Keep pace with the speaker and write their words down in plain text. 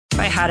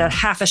I had a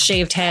half a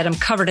shaved head, I'm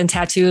covered in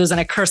tattoos, and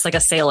I curse like a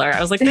sailor.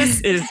 I was like,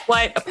 this is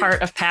what a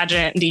part of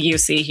pageant do you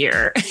see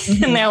here?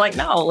 And they're like,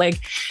 no, like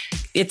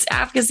it's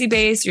advocacy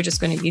based. You're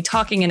just going to be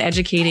talking and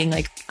educating.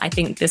 Like, I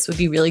think this would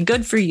be really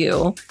good for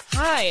you.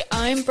 Hi,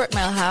 I'm Brooke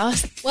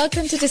Melhouse.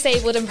 Welcome to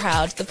Disabled and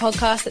Proud, the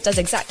podcast that does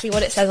exactly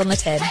what it says on the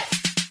tin.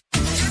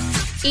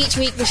 Each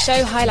week, the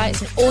show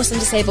highlights an awesome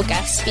disabled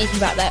guest speaking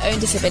about their own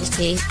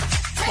disability,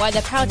 why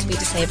they're proud to be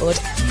disabled,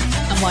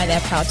 and why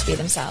they're proud to be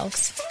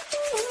themselves.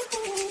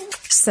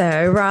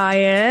 So,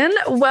 Ryan,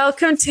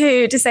 welcome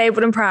to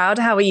Disabled and Proud.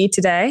 How are you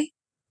today?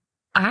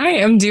 I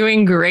am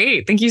doing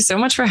great. Thank you so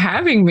much for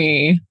having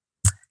me.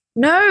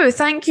 No,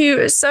 thank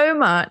you so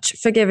much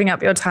for giving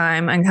up your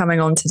time and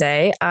coming on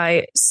today.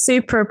 I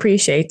super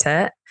appreciate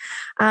it.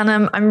 And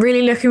I'm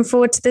really looking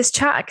forward to this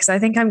chat because I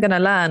think I'm going to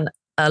learn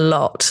a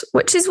lot,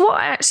 which is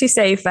what I actually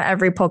say for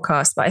every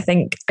podcast, but I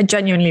think I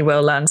genuinely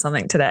will learn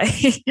something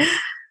today.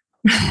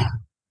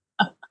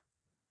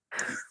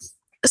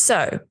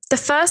 So the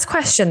first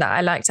question that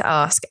I like to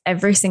ask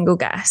every single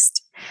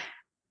guest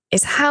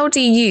is, how do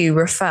you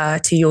refer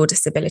to your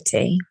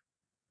disability?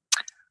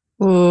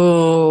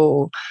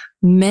 Oh,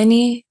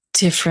 many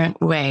different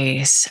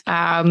ways.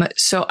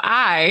 So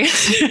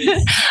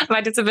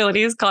my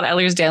disability is called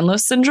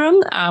Ehlers-Danlos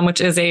syndrome, which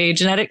is a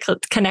genetic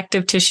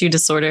connective tissue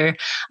disorder,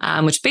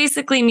 which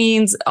basically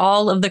means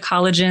all of the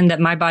collagen that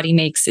my body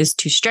makes is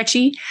too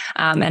stretchy.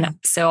 And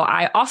so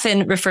I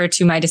often refer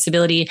to my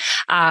disability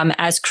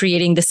as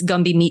creating this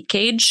Gumby meat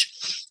cage,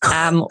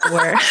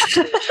 or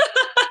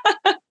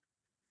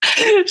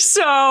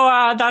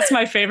so that's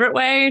my favorite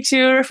way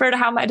to refer to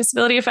how my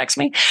disability affects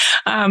me.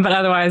 But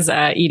otherwise,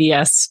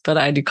 EDS, but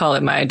I do call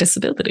it my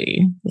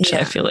disability, which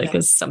I feel like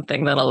is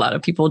something that a lot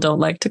of people don't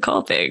like to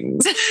call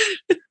things.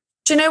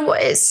 Do you know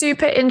what? It's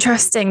super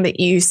interesting that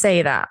you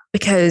say that,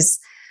 because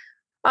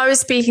I was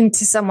speaking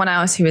to someone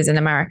else who is in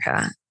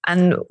America,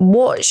 and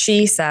what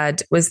she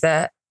said was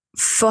that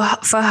for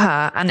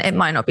her, and it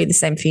might not be the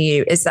same for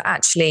you, is that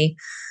actually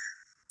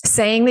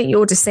saying that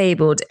you're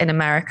disabled in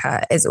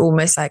America is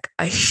almost like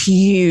a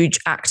huge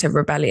act of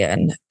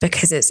rebellion,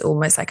 because it's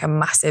almost like a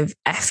massive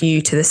FU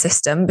to the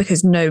system,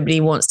 because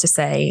nobody wants to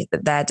say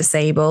that they're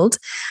disabled,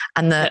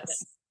 and that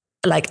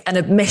like an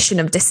admission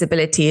of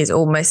disability is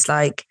almost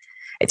like,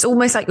 it's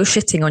almost like you're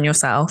shitting on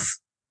yourself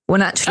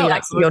when actually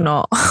like you're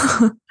not.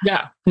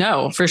 Yeah,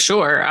 no, for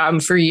sure.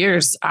 For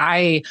years,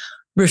 I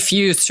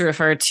refused to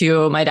refer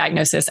to my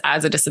diagnosis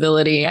as a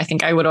disability. I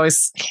think I would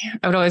always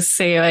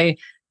say a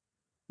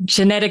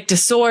genetic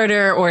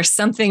disorder or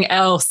something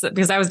else,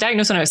 because I was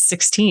diagnosed when I was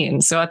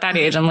 16. So at that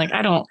age, I'm like,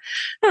 I don't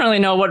really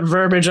know what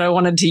verbiage I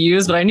wanted to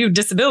use, but I knew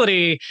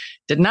disability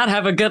did not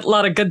have a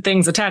lot of good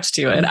things attached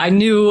to it. I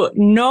knew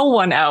no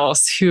one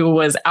else who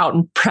was out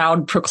and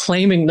proud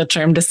proclaiming the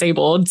term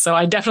disabled. So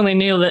I definitely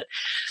knew that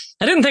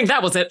I didn't think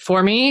that was it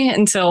for me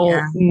until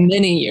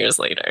many years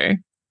later.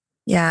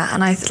 Yeah.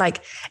 And I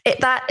like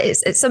it,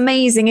 it's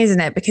amazing, isn't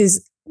it?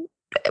 Because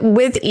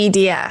with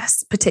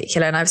EDS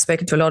particular, and I've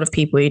spoken to a lot of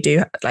people who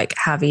do like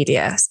have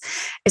EDS,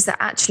 is that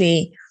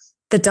actually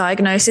the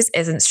diagnosis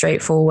isn't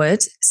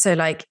straightforward. So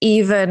like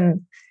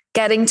even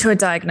getting to a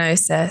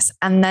diagnosis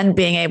and then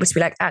being able to be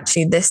like,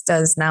 actually, this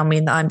does now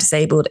mean that I'm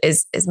disabled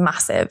is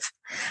massive.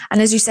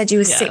 And as you said, you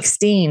were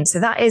 16. So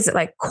that is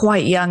like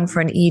quite young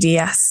for an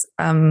EDS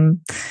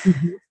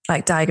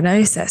like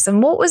diagnosis.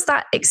 And what was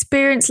that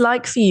experience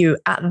like for you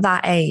at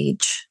that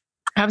age?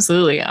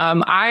 Absolutely.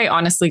 I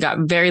honestly got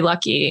very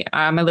lucky.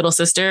 My little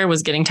sister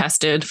was getting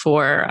tested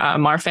for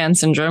Marfan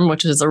syndrome,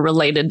 which is a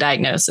related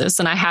diagnosis.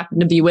 And I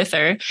happened to be with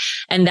her.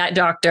 And that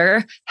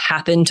doctor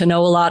happened to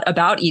know a lot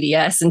about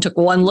EDS and took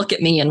one look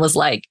at me and was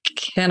like,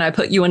 can I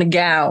put you in a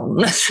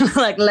gown?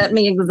 Like, let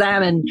me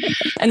examine.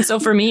 And so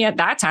for me at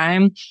that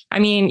time, I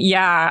mean,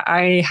 yeah,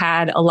 I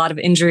had a lot of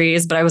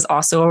injuries, but I was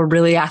also a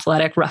really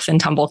athletic, rough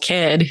and tumble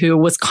kid who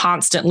was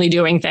constantly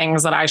doing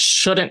things that I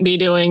shouldn't be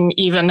doing,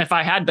 even if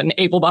I had been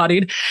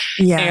able-bodied.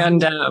 Yeah.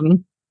 And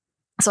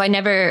so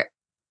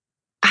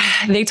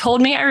they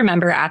told me, I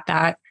remember at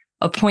that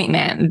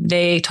appointment,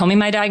 they told me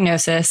my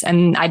diagnosis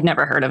and I'd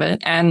never heard of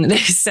it. And they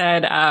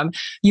said,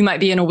 you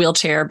might be in a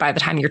wheelchair by the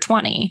time you're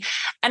 20.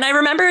 And I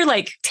remember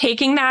like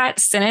taking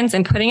that sentence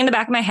and putting it in the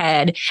back of my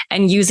head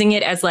and using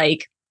it as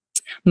like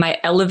my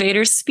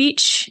elevator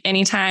speech.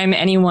 Anytime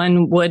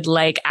anyone would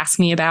like ask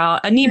me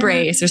about a knee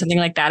brace or something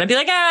like that, I'd be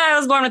like, I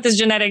was born with this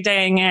genetic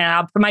thing.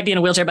 Yeah, I might be in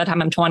a wheelchair by the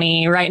time I'm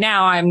 20. Right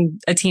now, I'm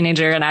a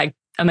teenager and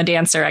I'm a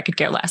dancer. I could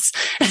care less.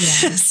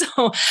 Yeah.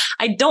 So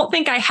I don't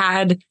think I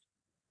had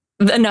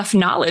enough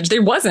knowledge.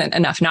 There wasn't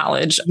enough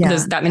knowledge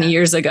that many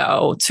years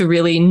ago to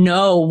really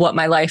know what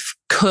my life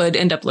could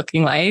end up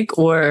looking like,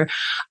 or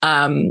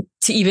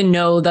to even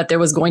know that there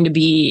was going to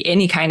be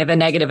any kind of a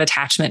negative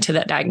attachment to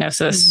that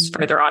diagnosis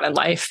further on in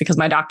life, because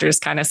my doctors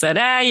kind of said,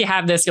 you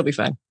have this, you'll be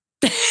fine.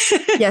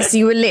 Yes,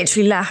 you were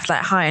literally left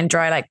like high and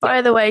dry, like,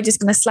 by the way,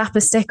 just going to slap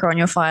a sticker on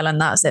your file and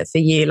that's it for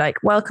you. Like,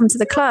 welcome to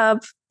the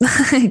club.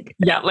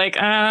 Yeah, like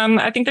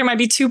I think there might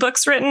be 2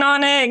 books written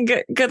on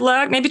it. Good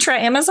luck. Maybe try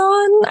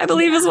Amazon, I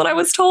believe is what I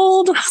was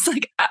told. I was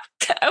like,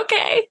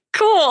 okay,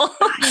 cool.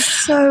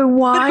 So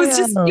wild.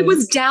 It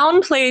was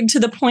downplayed to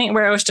the point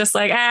where I was just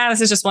like,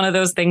 this is just one of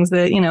those things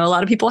that, a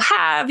lot of people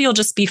have. You'll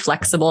just be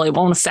flexible. It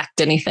won't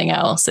affect anything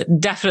else. It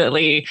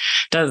definitely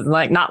does,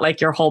 not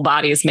like your whole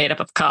body is made up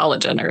of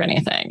collagen or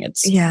anything.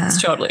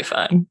 It's totally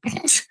fun.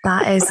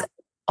 That is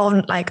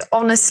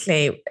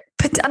honestly,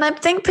 and I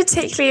think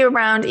particularly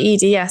around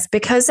EDS,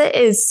 because it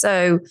is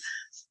so,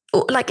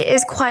 it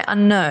is quite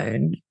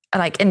unknown,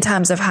 in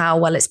terms of how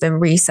well it's been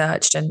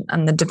researched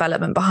and the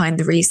development behind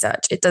the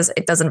research. It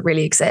doesn't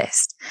really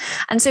exist.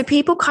 And so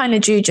people kind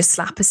of do just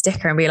slap a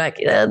sticker and be like,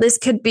 this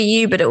could be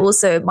you, but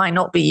it might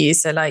not be you.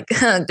 So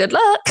good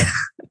luck.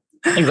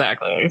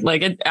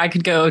 Exactly. I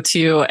could go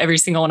to every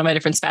single one of my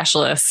different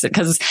specialists,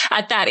 because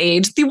at that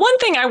age, the one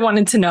thing I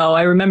wanted to know,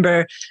 I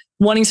remember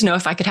wanting to know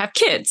if I could have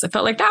kids. I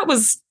felt like that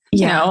was,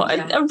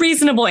 a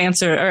reasonable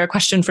answer or a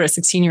question for a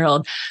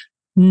 16-year-old.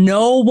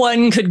 No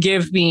one could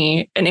give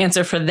me an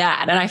answer for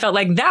that. And I felt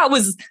like that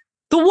was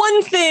the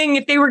one thing,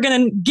 if they were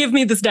going to give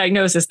me this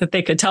diagnosis, that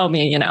they could tell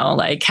me,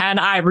 can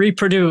I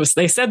reproduce?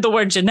 They said the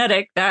word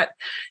genetic, that,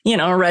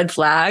 red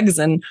flags.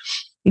 And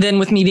then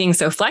with me being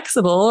so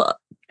flexible,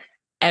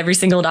 every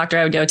single doctor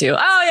I would go to,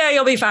 oh yeah,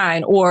 you'll be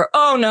fine. Or,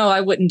 oh no, I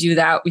wouldn't do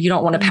that. You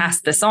don't want to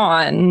pass this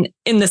on,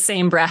 in the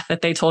same breath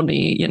that they told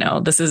me,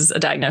 this is a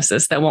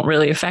diagnosis that won't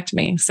really affect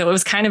me. So it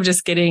was kind of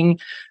just getting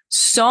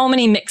so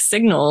many mixed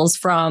signals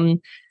from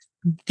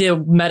the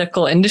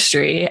medical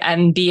industry,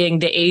 and being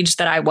the age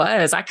that I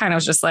was, I kind of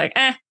was just like,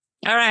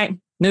 all right,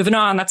 moving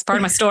on. That's part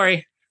of my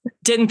story.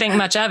 Didn't think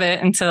much of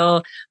it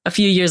until a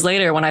few years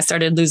later when I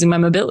started losing my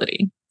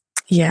mobility.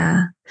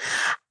 Yeah.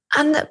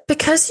 And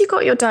because you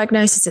got your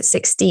diagnosis at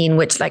 16,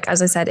 which,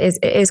 as I said,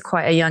 it is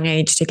quite a young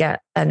age to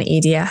get an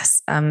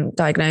EDS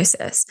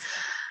diagnosis.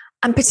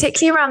 And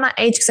particularly around that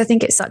age, because I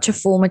think it's such a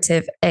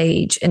formative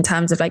age in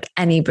terms of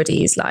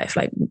anybody's life,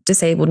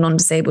 disabled,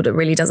 non-disabled, it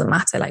really doesn't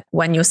matter.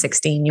 When you're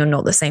 16, you're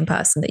not the same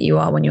person that you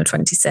are when you're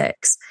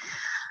 26.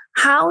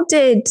 How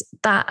did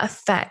that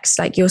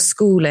affect your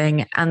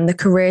schooling and the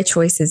career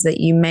choices that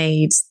you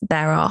made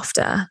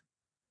thereafter?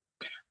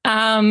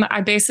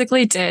 I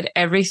basically did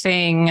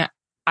everything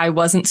I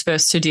wasn't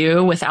supposed to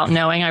do without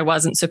knowing I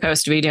wasn't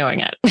supposed to be doing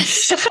it.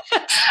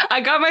 I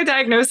got my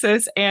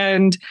diagnosis,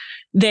 and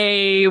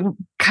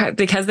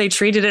because they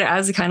treated it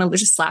as kind of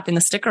just slapping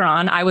the sticker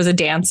on. I was a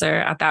dancer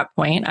at that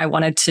point. I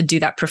wanted to do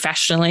that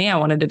professionally. I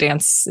wanted to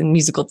dance in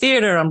musical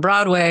theater on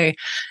Broadway.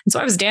 And so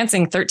I was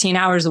dancing 13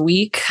 hours a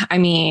week.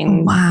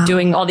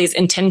 Doing all these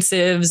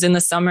intensives in the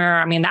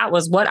summer. That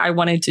was what I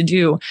wanted to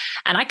do.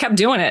 And I kept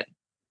doing it.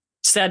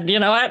 Said, you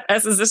know what,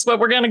 is this what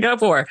we're going to go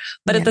for?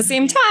 But at the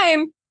same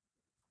time,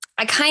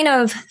 I kind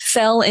of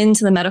fell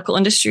into the medical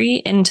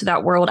industry, into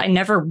that world.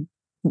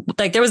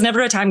 There was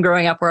never a time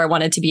growing up where I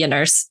wanted to be a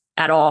nurse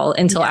at all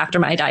until after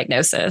my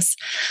diagnosis.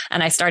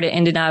 And I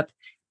ended up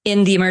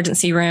in the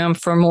emergency room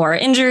for more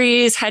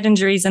injuries, head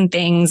injuries and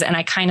things. And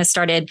I kind of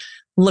started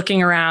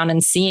looking around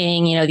and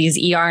seeing, these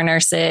ER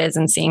nurses,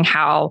 and seeing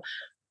how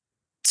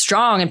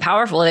strong and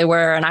powerful they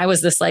were. And I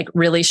was this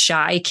really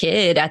shy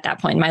kid at that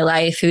point in my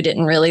life who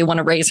didn't really want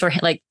to raise her,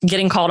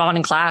 getting called on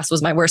in class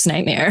was my worst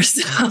nightmare.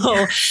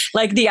 So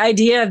the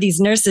idea of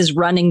these nurses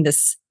running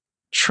this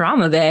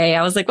trauma bay,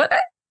 I was like, what?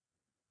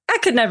 I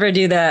could never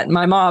do that.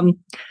 My mom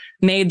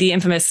made the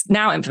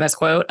now infamous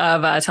quote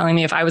of telling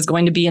me if I was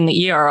going to be in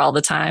the ER all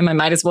the time, I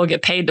might as well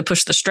get paid to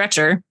push the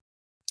stretcher.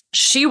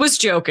 She was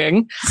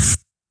joking.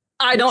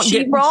 I don't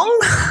get wrong.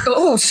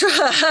 Oh,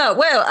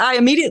 well, I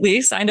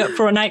immediately signed up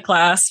for a night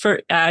class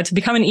to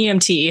become an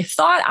EMT.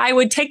 Thought I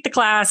would take the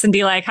class and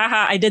be like,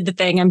 haha, I did the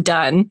thing. I'm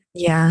done.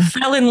 Yeah.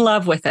 Fell in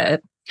love with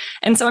it.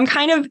 And so I'm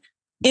kind of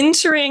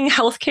entering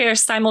healthcare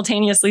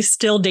simultaneously,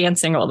 still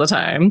dancing all the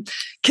time.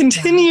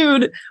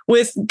 Continued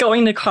with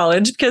going to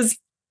college because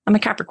I'm a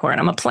Capricorn.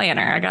 I'm a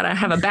planner. I got to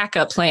have a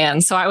backup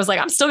plan. So I was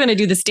like, I'm still going to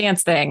do this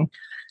dance thing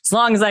as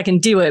long as I can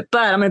do it,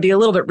 but I'm going to be a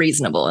little bit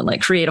reasonable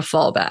and create a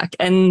fallback.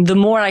 And the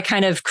more I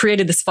kind of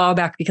created this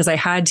fallback because I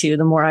had to,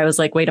 the more I was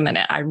like, wait a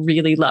minute, I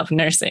really love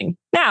nursing.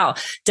 Now,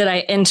 did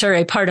I enter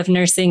a part of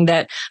nursing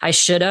that I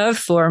should have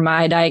for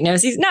my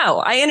diagnoses?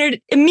 No, I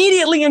entered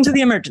immediately into the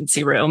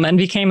emergency room and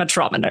became a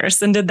trauma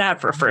nurse and did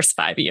that for the first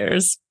 5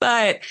 years.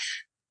 But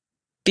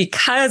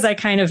because I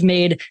kind of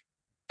made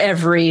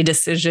every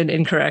decision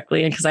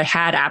incorrectly, and because I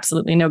had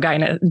absolutely no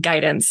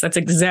guidance, that's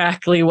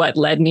exactly what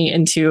led me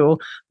into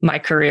my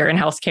career in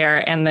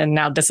healthcare and then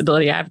now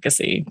disability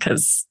advocacy,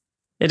 because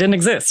it didn't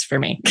exist for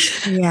me.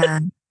 Yeah.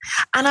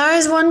 And I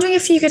was wondering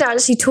if you could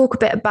actually talk a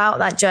bit about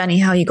that journey,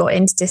 how you got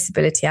into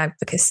disability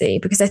advocacy,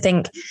 because I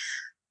think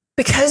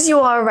because you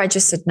are a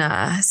registered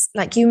nurse,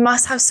 you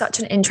must have such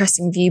an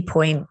interesting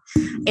viewpoint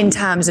in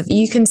terms of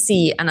you can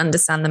see and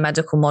understand the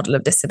medical model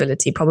of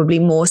disability, probably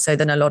more so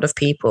than a lot of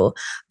people.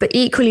 But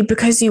equally,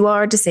 because you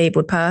are a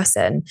disabled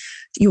person,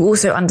 you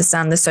also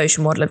understand the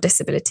social model of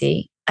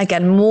disability,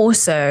 again, more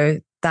so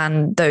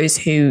than those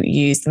who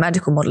use the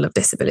medical model of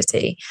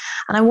disability.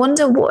 And I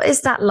wonder, what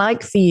is that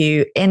like for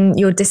you in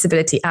your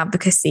disability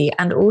advocacy,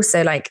 and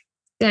also like,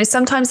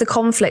 sometimes the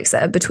conflicts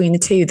that are between the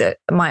two that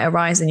might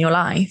arise in your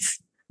life?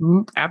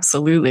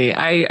 Absolutely.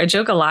 I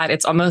joke a lot.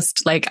 It's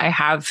almost like I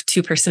have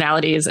two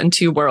personalities and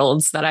two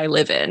worlds that I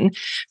live in,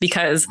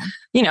 because,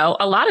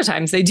 a lot of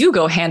times they do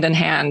go hand in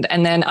hand.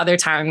 And then other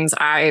times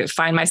I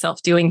find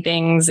myself doing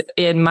things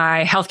in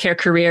my healthcare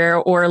career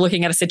or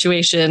looking at a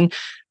situation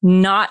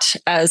not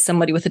as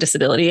somebody with a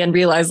disability and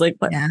realize like,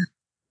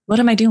 what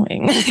am I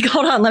doing?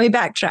 Hold on, let me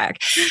backtrack.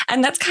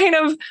 And that's kind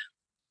of,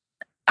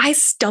 I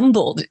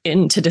stumbled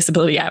into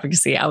disability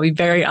advocacy. I'll be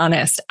very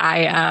honest.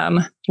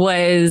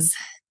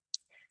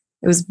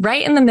 It was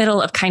right in the middle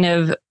of kind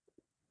of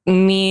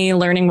me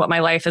learning what my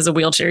life as a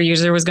wheelchair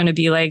user was going to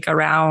be like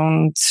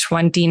around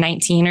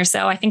 2019 or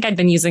so. I think I'd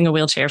been using a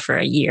wheelchair for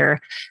a year,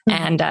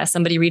 and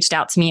somebody reached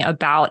out to me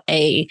about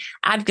a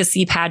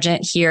advocacy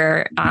pageant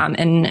here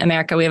in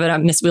America. We have a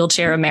Miss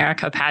Wheelchair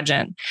America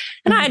pageant,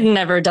 and I'd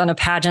never done a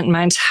pageant in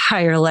my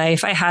entire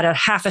life. I had a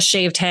half a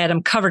shaved head.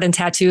 I'm covered in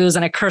tattoos,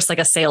 and I curse like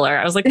a sailor.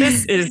 I was like,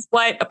 this is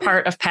what a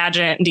part of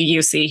pageant do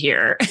you see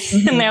here?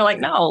 And they're like,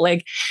 no,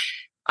 like,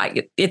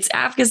 it's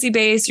advocacy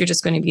based. You're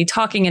just going to be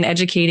talking and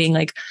educating.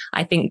 Like,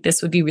 I think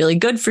this would be really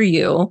good for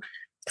you.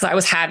 Because I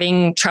was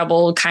having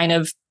trouble kind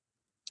of,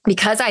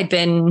 because I'd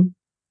been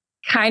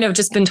kind of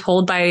just been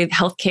told by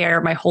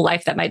healthcare my whole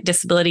life that my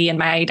disability and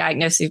my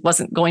diagnosis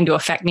wasn't going to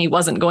affect me,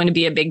 wasn't going to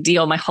be a big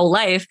deal my whole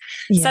life.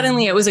 Yeah.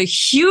 Suddenly it was a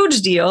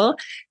huge deal,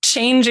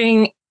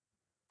 changing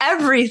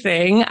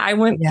everything. I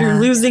went through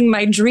losing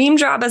my dream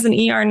job as an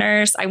ER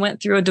nurse. I went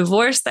through a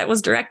divorce that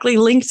was directly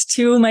linked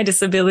to my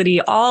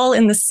disability, all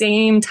in the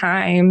same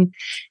time.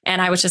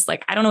 And I was just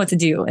like, I don't know what to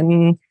do.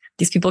 And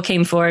these people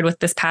came forward with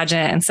this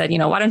pageant and said,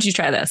 why don't you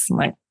try this? I'm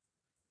like,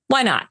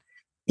 why not?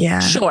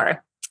 Yeah,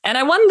 sure. And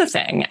I won the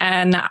thing.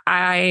 And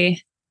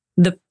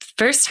the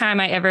first time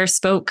I ever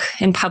spoke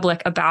in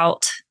public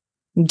about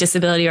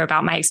disability or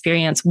about my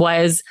experience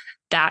was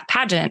that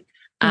pageant.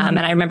 And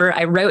I remember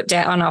I wrote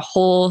down a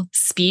whole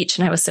speech,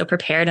 and I was so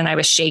prepared, and I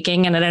was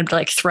shaking, and then I'd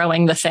like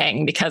throwing the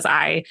thing because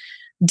I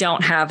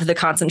don't have the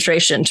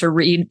concentration to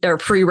read or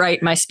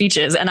pre-write my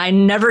speeches. And I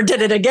never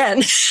did it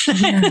again.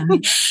 Yeah.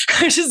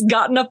 I've just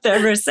gotten up there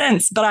ever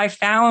since. But I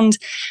found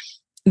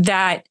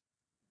that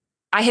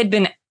I had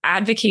been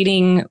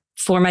advocating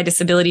for my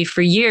disability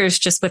for years,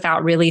 just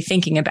without really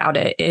thinking about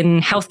it in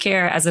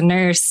healthcare, as a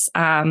nurse,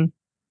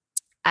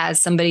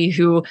 as somebody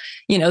who,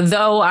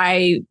 though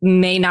I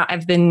may not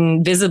have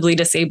been visibly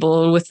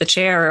disabled with the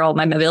chair or all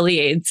my mobility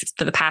aids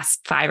for the past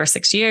 5 or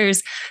 6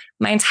 years,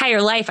 my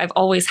entire life, I've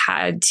always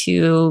had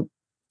to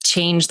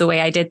change the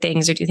way I did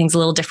things or do things a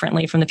little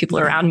differently from the people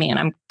around me. And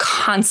I'm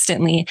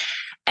constantly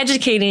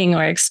educating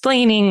or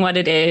explaining what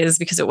it is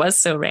because it was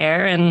so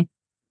rare. And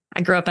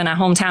I grew up in a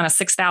hometown of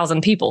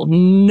 6,000 people.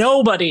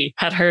 Nobody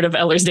had heard of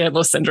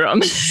Ehlers-Danlos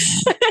syndrome.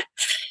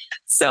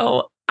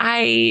 So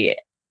I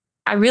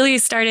really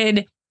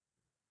started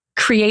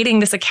creating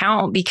this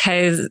account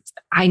because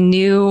I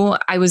knew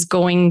I was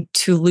going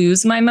to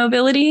lose my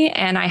mobility,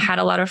 and I had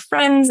a lot of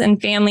friends and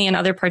family in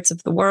other parts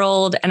of the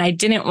world, and I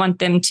didn't want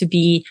them to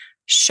be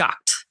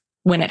shocked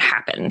when it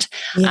happened,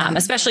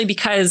 especially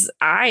because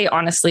I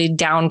honestly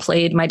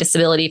downplayed my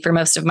disability for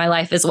most of my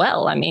life as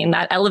well. I mean,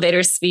 that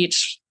elevator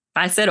speech,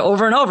 I said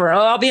over and over,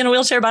 I'll be in a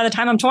wheelchair by the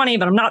time I'm 20,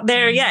 but I'm not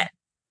there yet.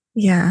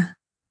 Yeah.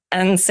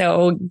 And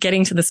so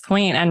getting to this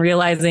point and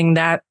realizing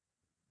that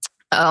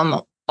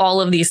all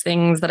of these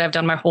things that I've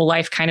done my whole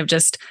life kind of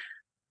just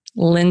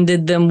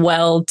lended them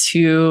well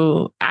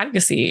to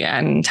advocacy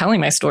and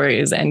telling my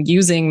stories and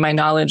using my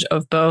knowledge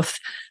of both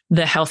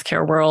the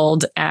healthcare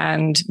world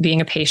and being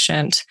a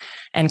patient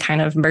and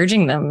kind of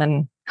merging them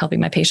and helping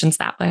my patients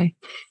that way.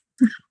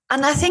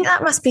 And I think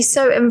that must be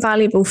so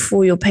invaluable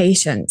for your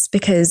patients,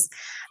 because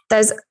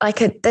there's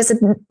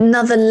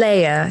another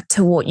layer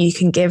to what you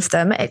can give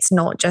them. It's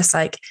not just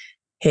like,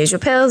 here's your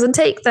pills and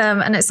take them.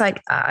 And it's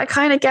like, I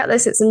kind of get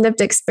this. It's a lived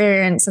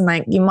experience. And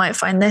like, you might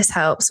find this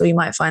helps, or you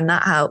might find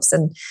that helps.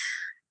 And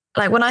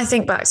like, when I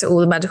think back to all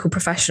the medical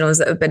professionals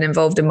that have been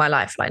involved in my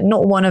life, like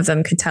not one of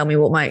them could tell me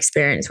what my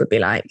experience would be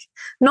like.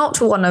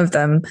 Not one of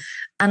them.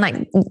 And like,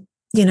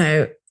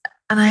 and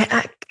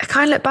I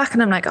kind of look back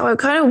and I'm like, I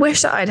kind of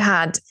wish that I'd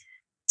had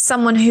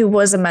someone who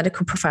was a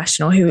medical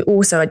professional who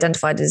also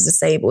identified as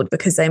disabled,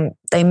 because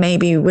they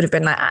maybe would have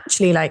been like,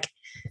 actually, like,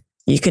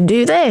 you can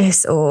do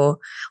this, or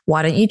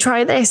why don't you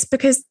try this?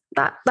 Because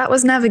that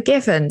was never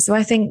given. So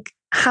I think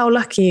how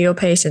lucky are your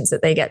patients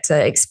that they get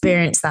to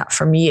experience that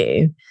from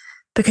you,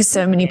 because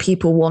so many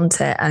people want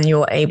it and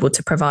you're able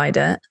to provide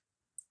it.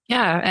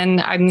 Yeah.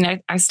 And I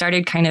mean, I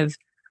started kind of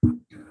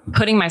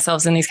putting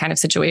myself in these kind of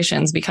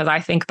situations because I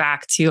think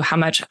back to how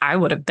much I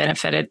would have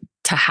benefited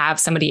to have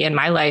somebody in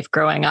my life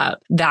growing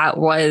up that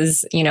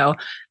was,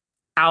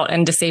 out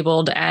and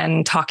disabled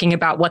and talking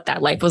about what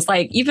that life was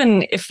like,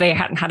 even if they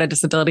hadn't had a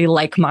disability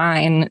like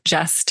mine.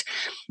 Just,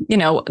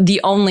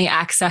 the only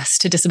access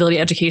to disability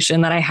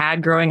education that I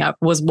had growing up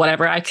was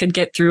whatever I could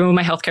get through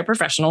my healthcare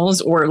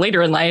professionals, or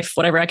later in life,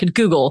 whatever I could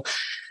Google,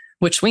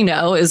 which we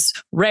know is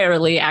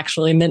rarely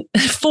actually meant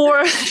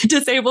for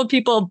disabled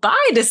people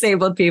by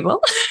disabled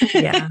people.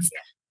 Yeah.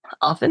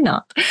 Often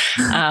not.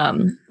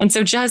 And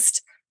so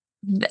just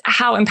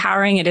how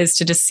empowering it is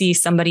to just see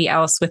somebody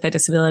else with a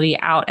disability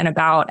out and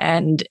about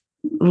and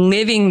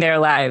living their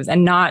lives,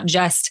 and not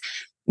just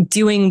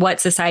doing what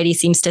society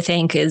seems to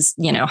think is,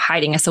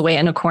 hiding us away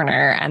in a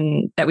corner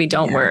and that we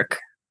don't work.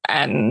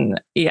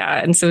 And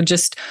so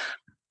just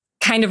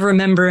kind of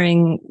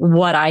remembering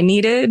what I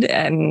needed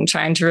and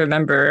trying to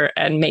remember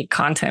and make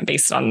content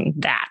based on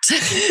that.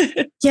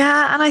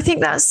 Yeah. And I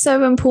think that's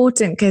so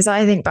important, because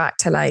I think back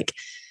to like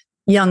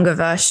younger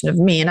version of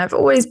me, and I've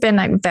always been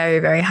like very,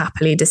 very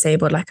happily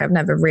disabled. Like I've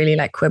never really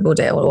like quibbled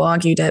it or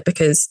argued it,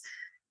 because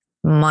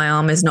my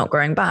arm is not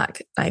growing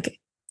back. Like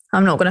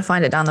I'm not going to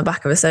find it down the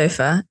back of a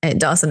sofa. It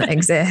doesn't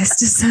exist.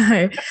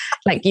 So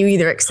like you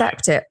either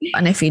accept it,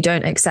 and if you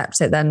don't accept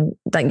it, then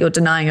like you're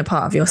denying a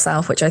part of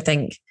yourself, which I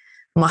think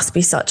must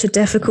be such a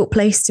difficult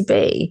place to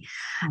be.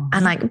 Mm-hmm.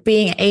 And like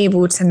being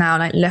able to now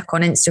like look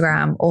on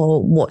Instagram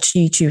or watch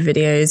YouTube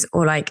videos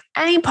or like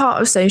any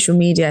part of social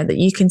media that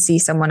you can see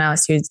someone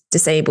else who's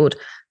disabled,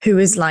 who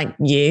is like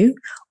you,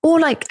 or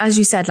like, as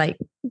you said, like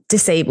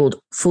disabled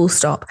full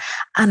stop,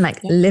 and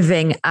like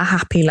living a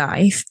happy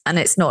life. And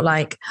it's not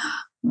like,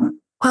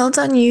 well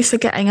done you for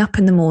getting up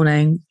in the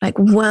morning. Like,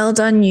 well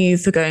done you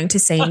for going to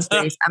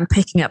Sainsbury's and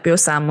picking up your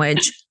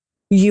sandwich.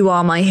 You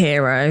are my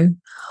hero.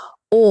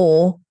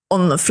 Or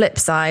on the flip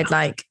side,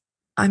 like,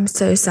 I'm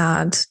so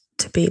sad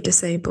to be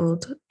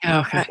disabled.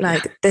 Okay.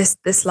 Like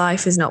this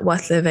life is not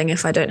worth living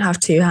if I don't have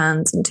two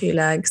hands and two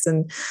legs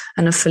and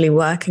a fully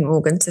working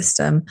organ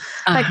system.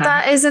 Like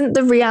that isn't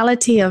the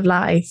reality of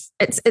life.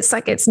 It's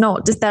like, it's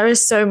not. There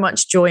is so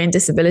much joy in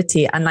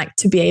disability, and like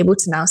to be able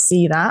to now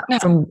see that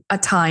from a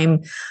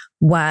time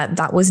where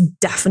that was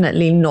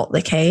definitely not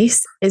the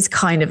case is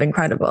kind of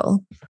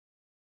incredible.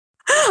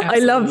 Absolutely. I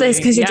love this,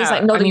 because you're just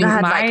like nodding your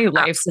head. My like,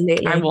 life,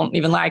 absolutely. I won't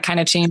even lie, kind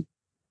of changed.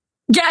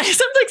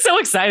 Yes, I'm like so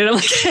excited. I'm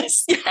like,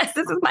 yes,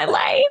 this is my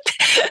life.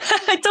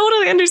 I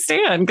totally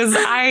understand, because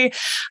I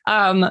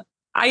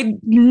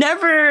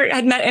never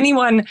had met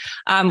anyone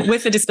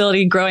with a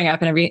disability growing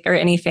up or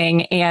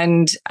anything,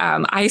 and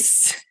I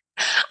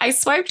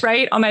swiped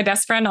right on my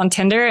best friend on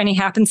Tinder, and he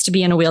happens to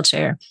be in a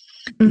wheelchair.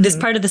 Mm-hmm. This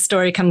part of the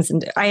story comes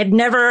into. I had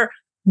never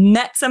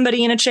met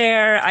somebody in a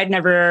chair. I'd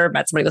never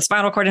met somebody with a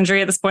spinal cord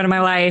injury at this point in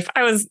my life.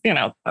 I was,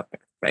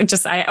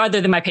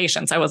 other than my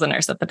patients, I was a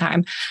nurse at the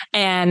time.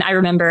 And I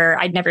remember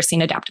I'd never seen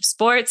adaptive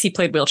sports. He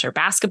played wheelchair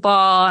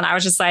basketball. And I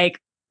was just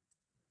like,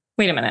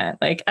 wait a minute.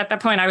 Like at that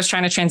point, I was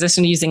trying to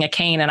transition to using a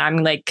cane, and I'm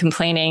like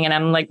complaining, and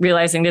I'm like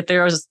realizing that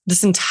there was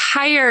this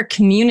entire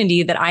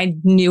community that I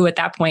knew at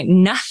that point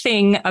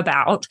nothing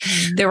about.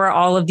 Mm-hmm. There were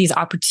all of these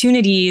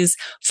opportunities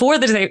for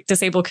the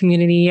disabled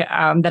community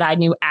that I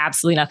knew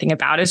absolutely nothing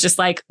about. It's just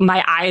like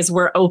my eyes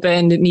were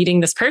opened meeting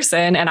this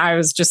person, and I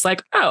was just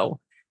like, oh,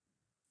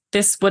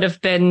 this would have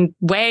been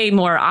way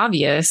more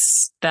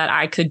obvious that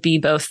I could be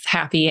both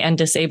happy and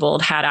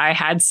disabled had I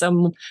had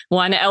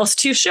someone else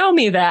to show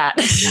me that.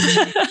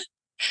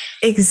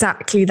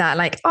 Exactly that.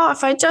 Like, oh,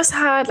 if I just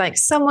had like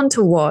someone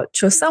to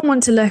watch or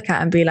someone to look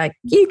at and be like,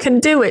 you can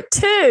do it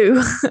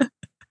too.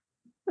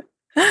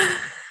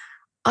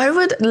 I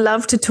would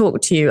love to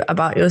talk to you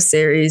about your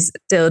series,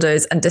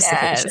 Dildos and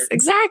Dislocations. Yes,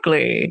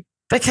 exactly.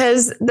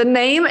 Because the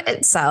name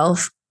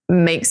itself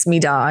makes me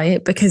die,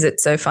 because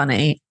it's so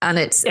funny, and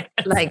it's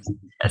like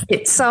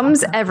it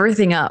sums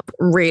everything up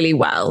really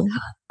well.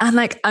 And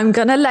like I'm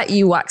gonna let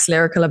you wax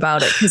lyrical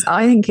about it, because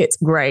I think it's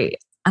great,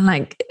 and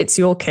like it's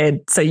your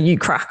kid, so you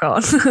crack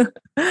on. Thank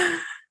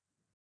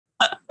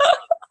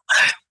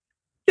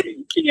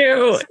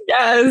you.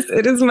 Yes,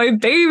 it is my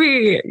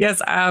baby. Yes.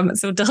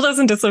 So Dildos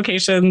and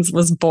Dislocations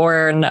was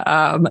born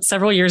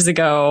several years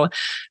ago,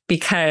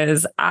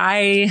 because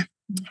I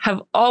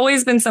have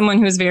always been someone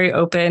who is very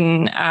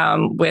open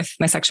with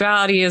my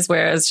sexuality, as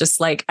whereas just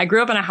like I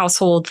grew up in a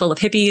household full of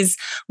hippies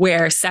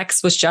where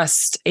sex was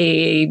just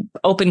a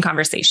open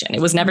conversation.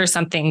 It was never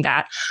something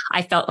that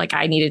I felt like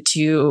I needed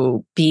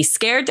to be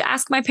scared to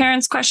ask my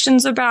parents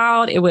questions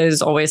about. It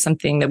was always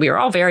something that we were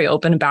all very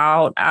open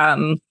about.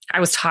 I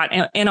was taught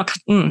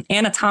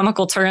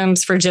anatomical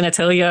terms for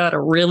genitalia at a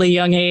really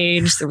young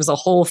age. There was a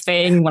whole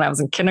thing when I was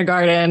in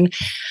kindergarten.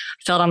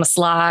 I fell on the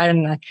slide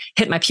and I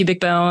hit my pubic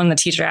bone. The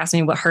teacher asked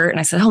me what hurt. And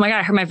I said, oh my God,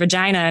 I hurt my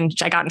vagina. And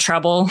I got in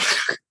trouble.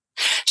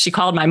 She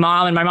called my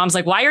mom, and my mom's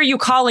like, why are you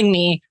calling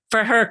me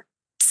for her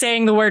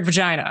saying the word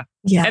vagina?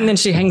 Yeah. And then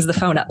she hangs the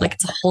phone up. Like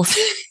it's a whole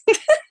thing.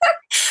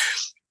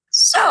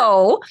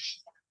 So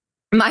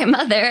my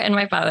mother and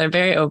my father are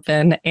very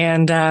open.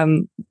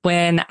 And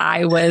when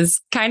I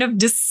was kind of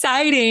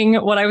deciding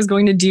what I was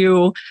going to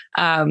do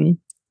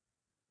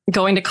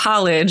going to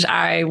college,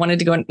 I wanted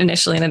to go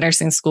initially in a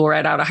nursing school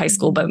right out of high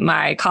school, but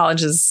my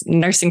college's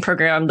nursing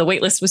program, the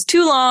wait list was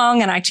too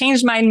long and I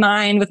changed my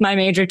mind with my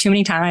major too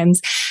many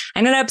times. I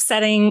ended up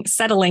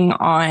settling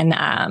on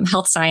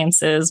health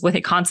sciences with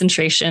a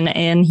concentration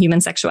in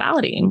human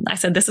sexuality. I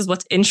said, this is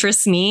what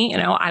interests me.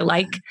 I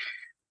like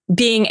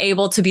being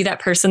able to be that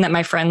person that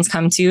my friends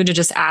come to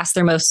just ask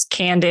their most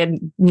candid,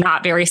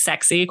 not very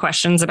sexy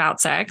questions about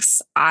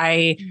sex.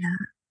 I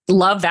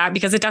love that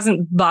because it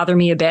doesn't bother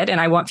me a bit. And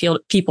I want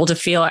people to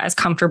feel as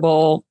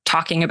comfortable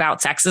talking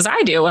about sex as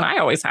I do. And I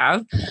always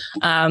have.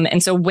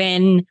 And so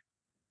when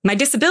my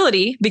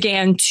disability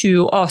began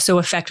to also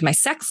affect my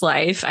sex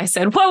life, I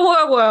said,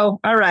 whoa.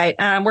 All right.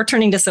 We're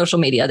turning to social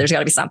media. There's got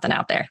to be something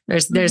out there.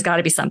 There's got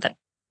to be something.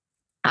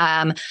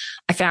 I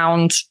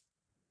found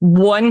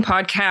one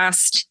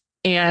podcast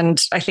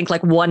and I think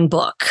like one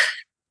book.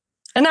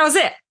 And that was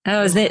it.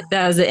 That was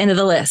the end of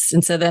the list.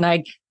 And so then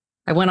I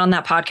went on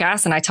that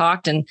podcast and I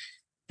talked and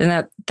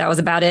then that was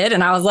about it.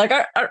 And I was like,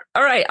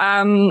 all right,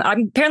 I'm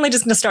apparently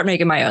just going to start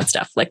making my own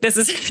stuff. Like this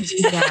is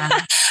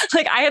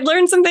like I had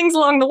learned some things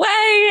along the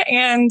way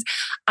and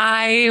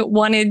I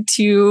wanted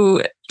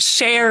to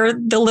share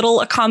the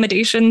little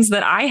accommodations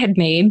that I had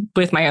made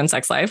with my own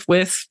sex life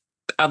with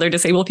other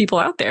disabled people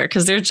out there.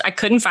 Because I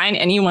couldn't find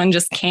anyone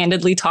just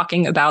candidly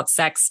talking about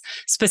sex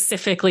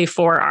specifically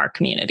for our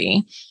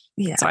community.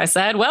 Yeah. So I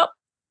said, well,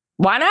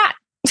 why not?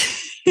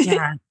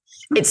 Yeah.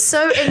 It's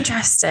so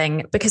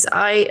interesting because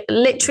I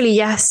literally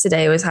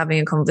yesterday was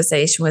having a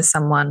conversation with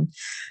someone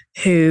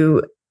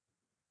who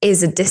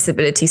is a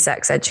disability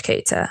sex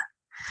educator.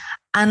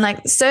 And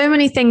like so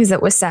many things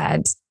that were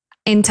said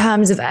in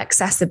terms of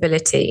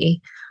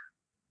accessibility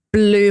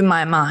blew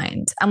my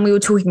mind. And we were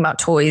talking about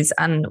toys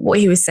and what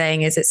he was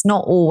saying is it's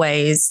not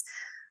always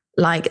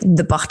like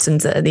the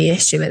buttons that are the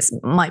issue. It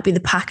might be the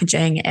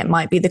packaging, it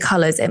might be the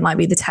colors, it might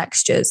be the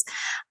textures.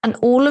 And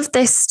all of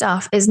this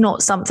stuff is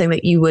not something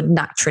that you would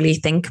naturally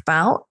think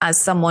about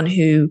as someone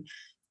who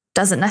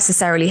doesn't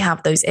necessarily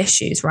have those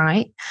issues,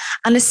 right?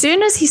 And as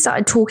soon as he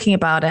started talking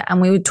about it and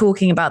we were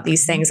talking about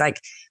these things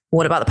like,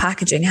 what about the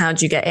packaging? How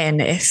do you get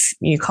in if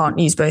you can't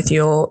use both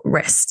your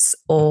wrists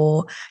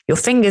or your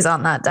fingers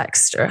aren't that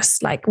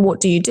dexterous? Like,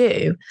 what do you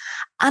do?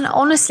 And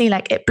honestly,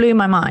 like it blew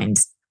my mind.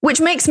 Which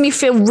makes me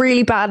feel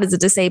really bad as a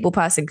disabled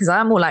person because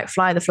I'm all like,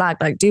 fly the flag,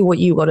 like do what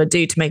you got to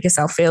do to make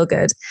yourself feel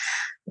good.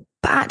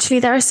 But actually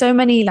there are so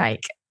many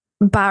like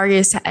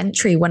barriers to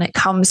entry when it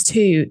comes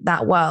to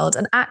that world.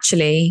 And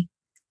actually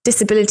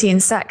disability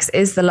and sex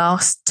is the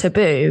last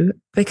taboo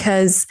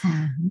because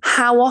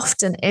how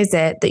often is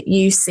it that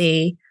you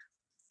see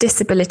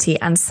disability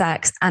and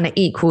sex and it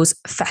equals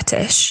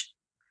fetish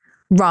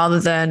rather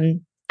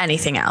than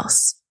anything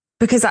else?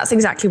 Because that's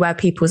exactly where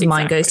people's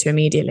mind goes to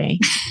immediately.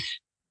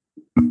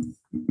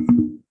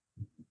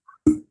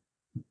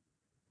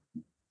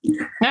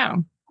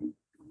 No,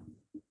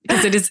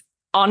 because it is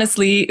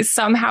honestly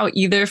somehow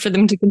either for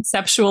them to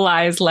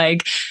conceptualize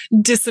like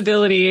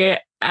disability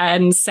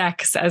and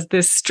sex as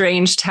this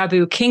strange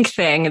taboo kink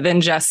thing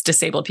than just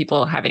disabled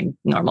people having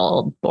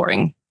normal,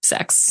 boring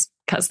sex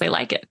because they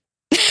like it.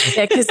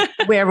 Yeah, because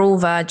we're all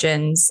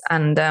virgins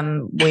and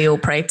we all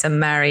pray to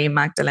Mary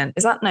Magdalene.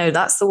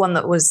 That's the one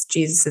that was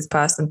Jesus's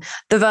person.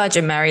 The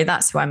Virgin Mary,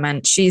 that's who I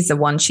meant. She's the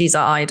one, she's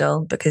our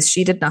idol because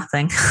she did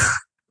nothing.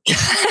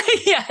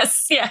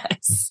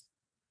 Yes.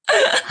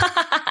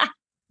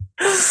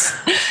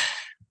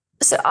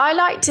 So I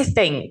like to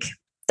think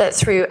that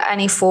through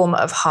any form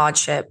of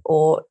hardship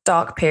or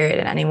dark period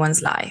in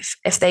anyone's life,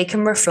 if they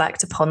can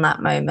reflect upon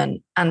that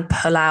moment and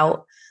pull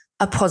out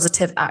a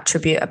positive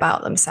attribute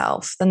about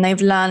themselves, then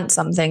they've learned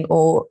something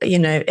or,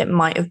 it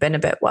might have been a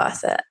bit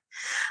worth it.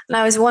 And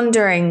I was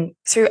wondering,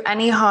 through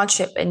any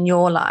hardship in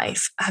your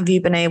life, have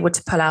you been able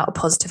to pull out a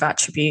positive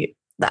attribute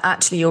that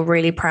actually you're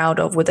really proud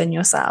of within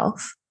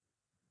yourself?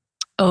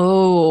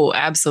 Oh,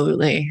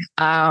 absolutely.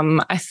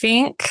 I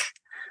think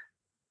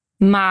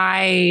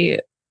the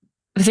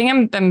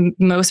thing I'm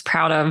most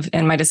proud of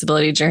in my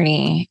disability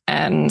journey,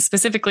 and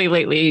specifically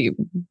lately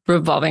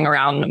revolving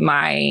around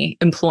my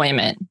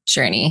employment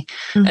journey,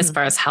 as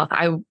far as health,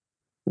 I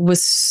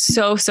was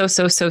so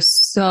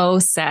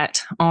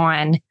set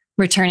on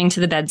returning to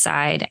the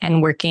bedside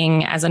and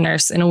working as a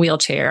nurse in a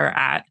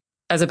wheelchair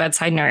as a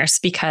bedside nurse,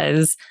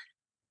 because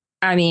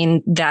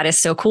that is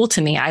so cool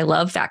to me. I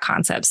love that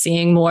concept.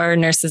 Seeing more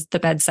nurses at the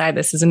bedside.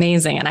 This is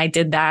amazing. And I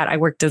did that. I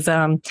worked as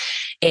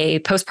a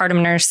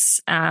postpartum nurse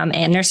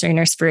and nursery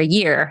nurse for a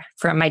year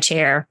from my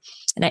chair.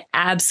 And I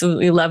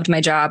absolutely loved my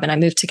job. And I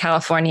moved to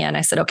California and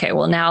I said, okay,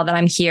 well, now that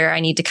I'm here, I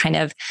need to kind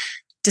of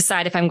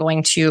decide if I'm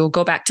going to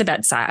go back to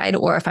bedside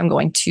or if I'm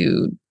going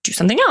to do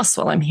something else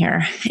while I'm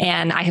here.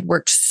 And I had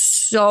worked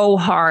so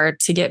hard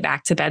to get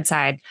back to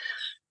bedside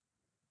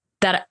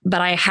but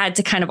I had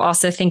to kind of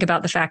also think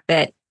about the fact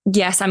that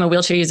yes, I'm a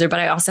wheelchair user, but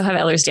I also have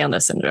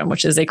Ehlers-Danlos syndrome,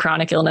 which is a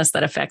chronic illness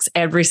that affects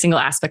every single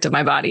aspect of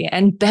my body.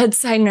 And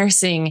bedside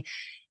nursing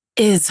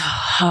is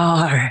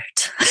hard.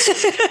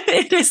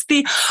 It is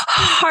the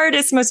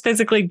hardest, most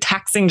physically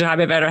taxing job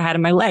I've ever had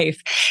in my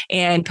life.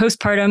 And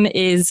postpartum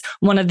is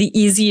one of the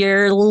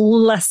easier,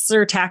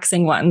 lesser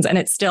taxing ones. And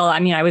it's still, I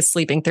mean, I was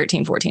sleeping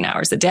 13, 14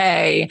 hours a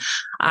day.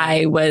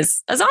 I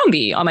was a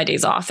zombie on my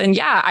days off. And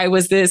yeah, I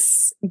was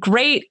this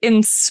great,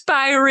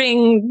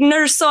 inspiring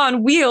nurse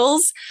on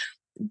wheels.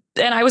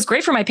 And I was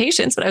great for my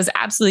patients, but I was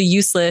absolutely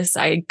useless.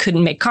 I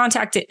couldn't make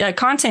content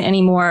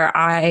anymore.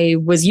 I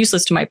was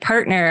useless to my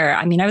partner.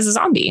 I mean, I was a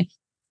zombie.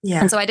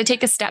 Yeah. And so I had to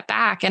take a step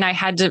back and I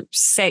had to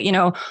say, you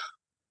know,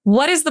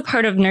 what is the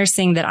part of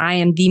nursing that I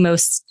am the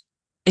most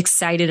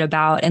excited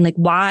about? And like,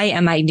 why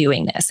am I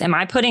doing this? Am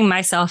I putting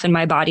myself and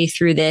my body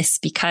through this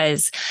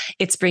because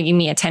it's bringing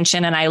me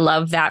attention and I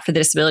love that for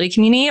the disability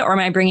community? Or am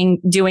I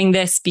doing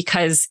this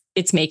because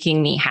it's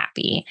making me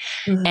happy?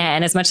 Mm-hmm.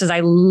 And as much as I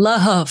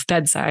love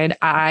bedside,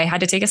 I had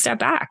to take a step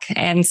back.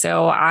 And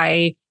so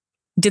I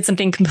did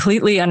something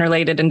completely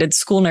unrelated and did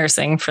school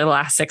nursing for the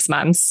last 6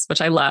 months, which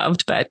I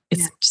loved, but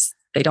it's just,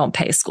 they don't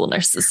pay school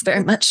nurses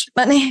very much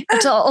money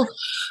at all.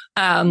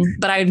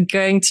 But I'm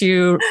going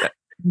to,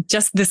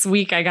 just this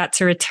week, I got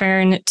to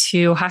return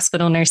to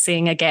hospital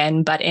nursing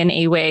again, but in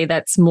a way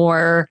that's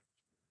more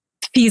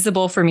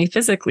feasible for me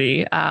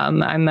physically.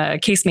 I'm a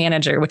case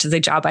manager, which is a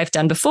job I've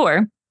done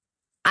before.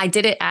 I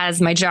did it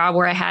as my job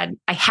where I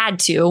had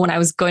to, when I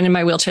was going in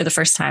my wheelchair the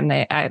first time,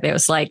 it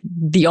was like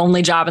the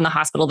only job in the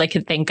hospital they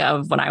could think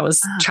of when I was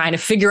trying to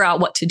figure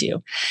out what to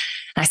do.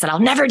 And I said, I'll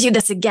never do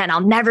this again.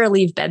 I'll never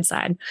leave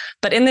bedside.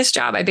 But in this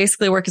job, I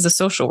basically work as a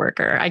social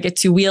worker. I get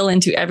to wheel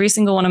into every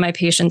single one of my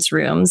patients'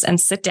 rooms and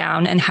sit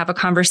down and have a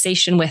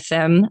conversation with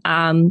them,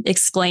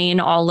 explain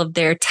all of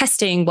their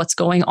testing, what's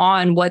going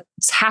on,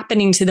 what's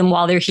happening to them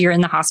while they're here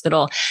in the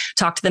hospital,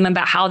 talk to them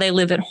about how they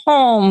live at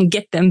home,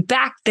 get them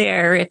back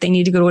there, if they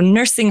need to go to a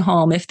nursing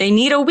home, if they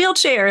need a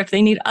wheelchair, if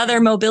they need other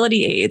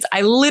mobility aids.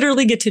 I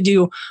literally get to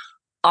do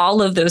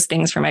all of those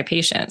things for my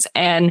patients.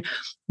 And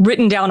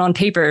written down on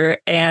paper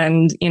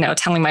and, you know,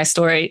 telling my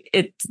story,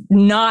 it's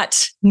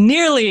not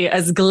nearly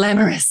as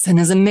glamorous and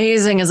as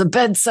amazing as a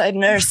bedside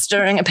nurse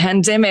during a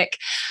pandemic.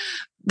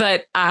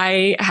 But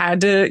I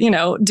had to, you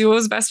know, do what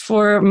was best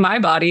for my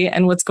body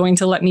and what's going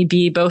to let me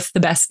be both the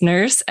best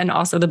nurse and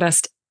also the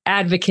best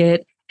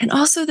advocate and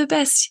also the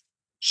best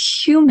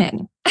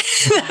human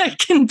that I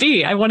can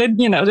be. I wanted,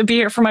 you know, to be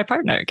here for my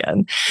partner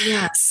again.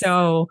 Yeah.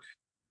 So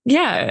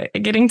yeah,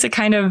 getting to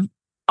kind of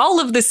all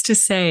of this to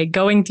say,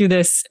 going through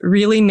this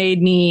really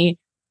made me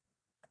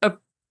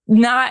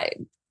I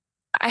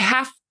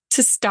have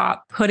to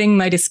stop putting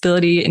my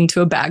disability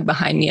into a bag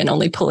behind me and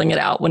only pulling it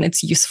out when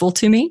it's useful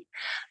to me.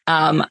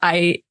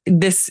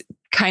 This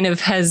kind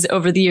of has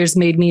over the years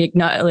made me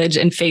acknowledge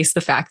and face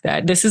the fact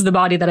that this is the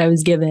body that I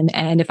was given.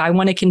 And if I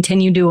want to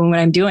continue doing what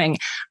I'm doing,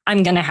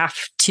 I'm going to have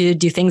to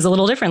do things a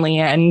little differently.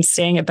 And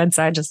staying at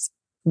bedside just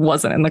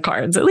wasn't in the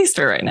cards, at least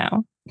for right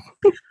now.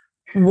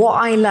 What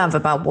I love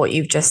about what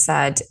you've just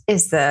said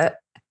is that,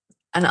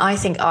 and I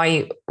think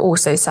I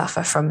also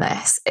suffer from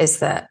this, is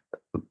that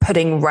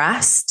putting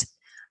rest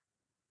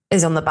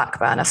is on the back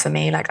burner for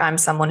me. Like, I'm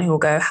someone who will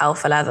go hell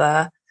for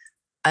leather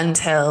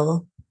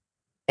until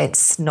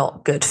it's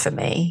not good for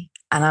me.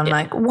 And I'm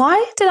like,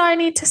 why did I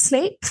need to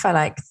sleep for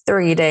like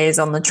 3 days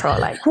on the trot?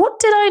 Like, what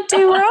did I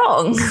do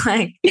wrong?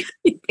 Like,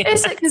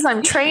 is it because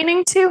I'm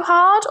training too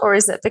hard, or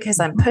is it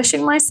because I'm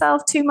pushing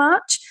myself too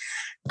much?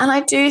 And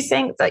I do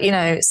think that, you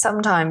know,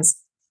 sometimes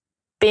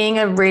being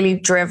a really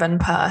driven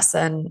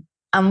person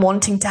and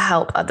wanting to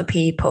help other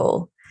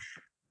people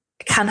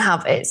can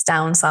have its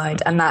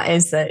downside. And that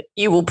is that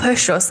you will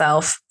push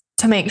yourself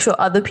to make sure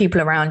other people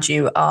around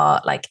you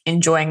are like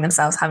enjoying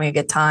themselves, having a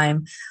good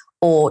time,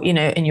 or, you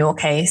know, in your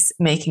case,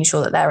 making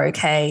sure that they're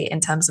okay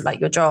in terms of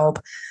like your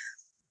job.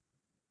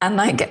 And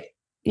like,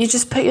 you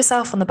just put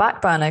yourself on the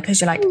back burner because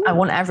you're like, I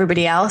want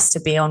everybody else to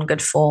be on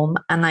good form.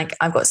 And like,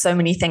 I've got so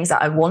many things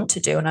that I want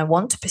to do and I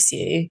want to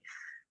pursue,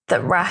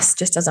 that rest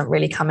just doesn't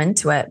really come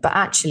into it. But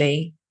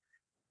actually,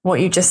 what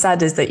you just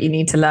said is that you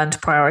need to learn to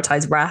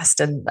prioritize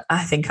rest. And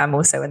I think I'm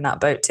also in that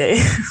boat too.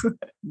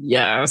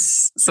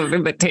 Yes.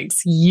 Something that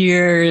takes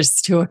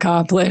years to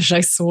accomplish,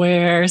 I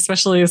swear,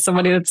 especially as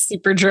somebody that's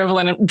super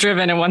driven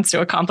and wants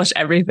to accomplish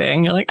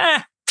everything. You're like,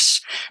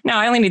 no,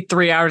 I only need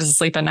 3 hours of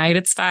sleep a night.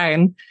 It's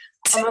fine.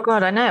 Oh my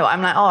God, I know.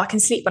 I'm like, I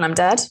can sleep when I'm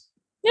dead.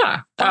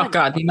 Yeah. Oh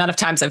God, the amount of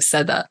times I've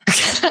said that.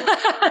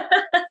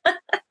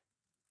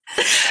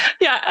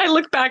 Yeah, I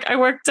look back. I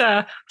worked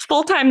a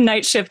full-time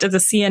night shift as a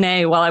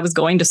CNA while I was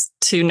going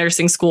to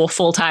nursing school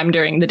full-time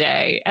during the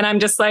day. And I'm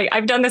just like,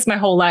 I've done this my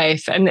whole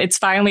life. And it's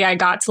finally, I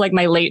got to like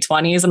my late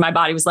 20s and my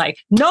body was like,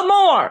 no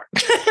more.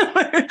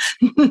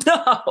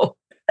 No.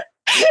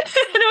 And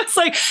it was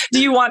like, do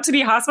you want to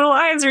be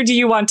hospitalized or do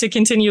you want to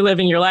continue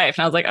living your life?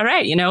 And I was like, all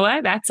right, you know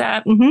what? That's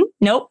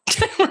nope,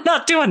 we're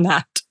not doing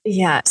that.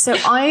 Yeah. So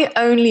I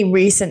only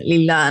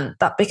recently learned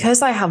that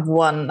because I have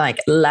one like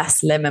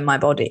less limb in my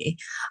body,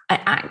 I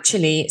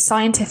actually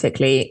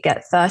scientifically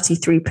get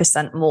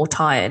 33% more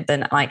tired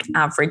than like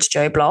average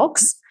Joe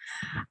Blogs.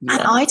 Yeah.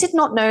 And I did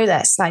not know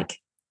this. Like,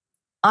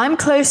 I'm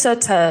closer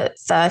to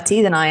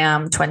 30 than I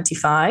am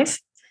 25.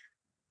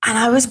 And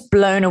I was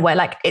blown away.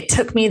 Like it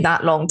took me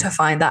that long to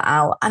find that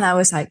out. And I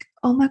was like,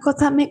 oh my God,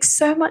 that makes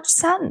so much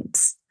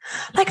sense.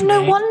 Like,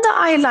 no wonder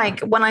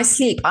when I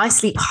sleep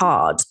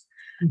hard.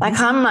 Like,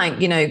 I'm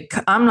like,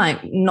 I'm like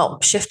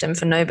not shifting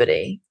for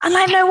nobody. And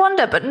like, no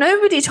wonder, but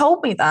nobody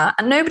told me that.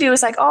 And nobody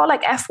was like, oh,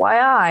 like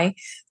FYI,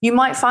 you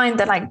might find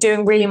that like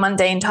doing really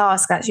mundane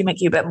tasks actually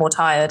make you a bit more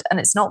tired. And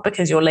it's not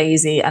because you're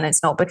lazy and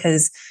it's not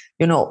because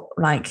you're not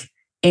like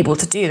able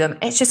to do them.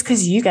 It's just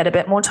because you get a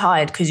bit more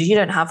tired because you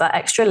don't have that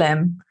extra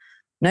limb.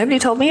 Nobody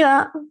told me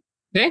that.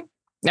 Okay.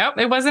 No,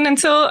 it wasn't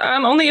until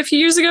only a few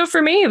years ago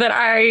for me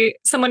that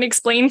someone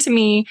explained to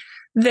me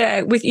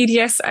that with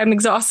EDS, I'm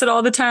exhausted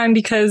all the time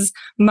because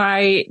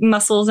my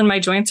muscles and my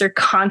joints are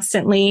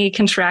constantly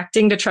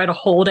contracting to try to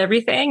hold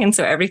everything. And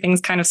so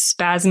everything's kind of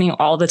spasming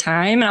all the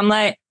time. And I'm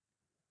like,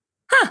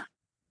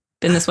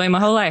 been this way my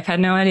whole life.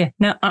 Had no idea.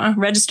 No,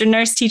 registered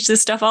nurse, teach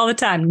this stuff all the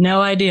time.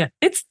 No idea.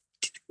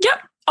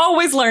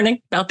 Always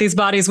learning about these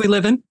bodies we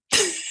live in.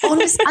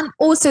 Honestly, and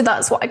also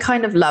that's what I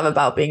kind of love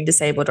about being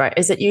disabled, right?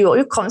 Is that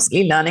you're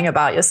constantly learning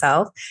about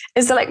yourself.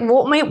 Is that like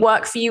what might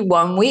work for you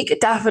one week, it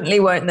definitely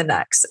won't the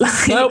next.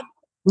 Like, nope.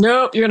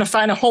 You're going to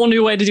find a whole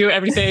new way to do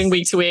everything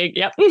week to week.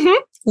 Yep.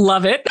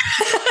 Love it.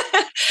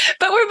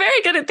 But we're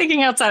very good at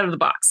thinking outside of the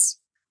box.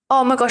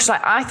 Oh my gosh.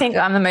 Like I think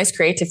I'm the most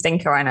creative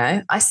thinker I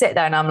know. I sit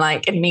there and I'm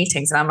like in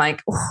meetings and I'm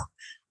like,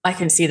 I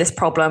can see this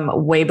problem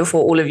way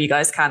before all of you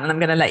guys can. And I'm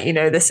going to let you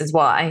know this is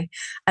why.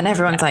 And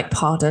everyone's like,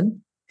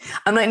 pardon?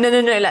 I'm like, no,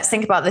 let's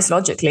think about this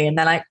logically. And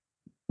they're like,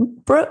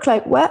 Brooke,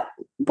 like, where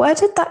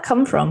did that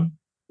come from?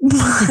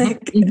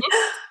 Like,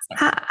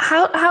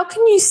 how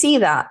can you see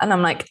that? And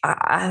I'm like,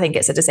 I think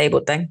it's a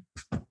disabled thing.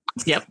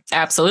 Yep,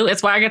 absolutely.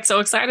 That's why I get so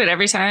excited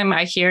every time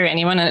I hear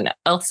anyone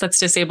else that's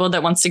disabled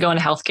that wants to go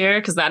into healthcare,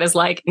 because that is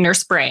like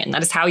nurse brain.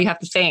 That is how you have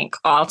to think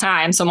all the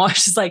time. So I'm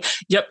always just like,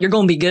 yep, you're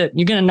going to be good.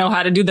 You're going to know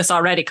how to do this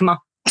already. Come on.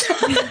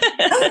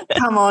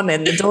 Come on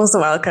in, the doors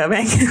are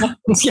welcoming.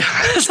 Yeah,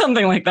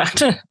 something like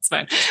that. It's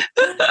fine.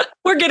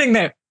 We're getting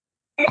there.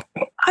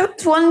 I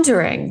was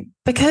wondering,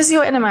 because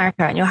you're in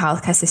America and your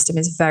healthcare system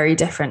is very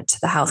different to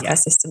the healthcare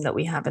system that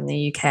we have in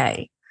the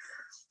UK,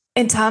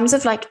 in terms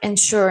of like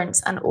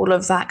insurance and all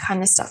of that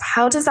kind of stuff,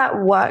 how does that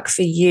work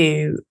for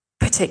you,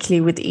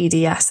 particularly with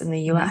EDS in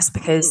the US?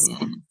 Because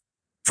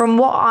from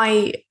what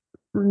I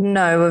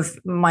know of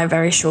my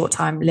very short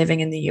time living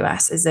in the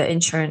US is that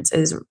insurance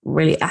is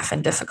really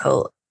effing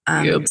difficult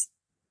and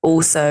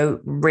also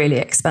really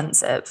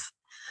expensive.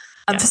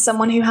 And for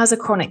someone who has a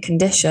chronic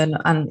condition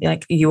and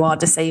like you are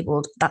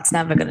disabled, that's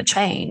never going to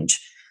change.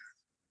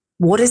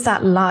 What is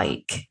that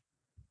like?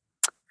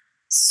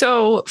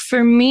 So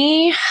for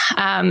me,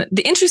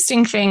 the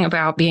interesting thing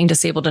about being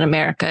disabled in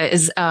America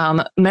is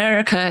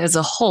America as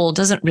a whole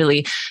doesn't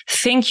really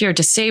think you're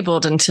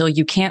disabled until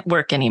you can't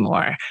work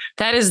anymore.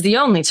 That is the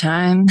only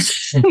time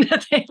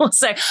that they will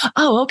say,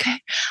 oh,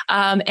 okay.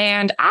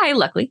 And I,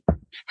 luckily,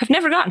 have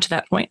never gotten to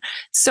that point.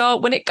 So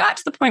when it got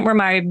to the point where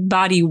my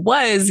body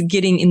was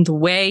getting in the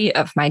way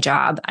of my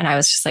job, and I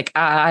was just like,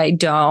 I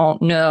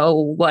don't know,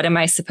 what am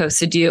I supposed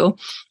to do?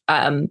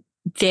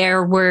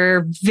 There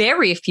were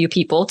very few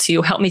people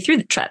to help me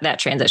through that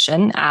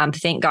transition.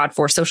 Thank God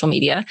for social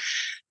media,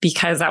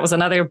 because that was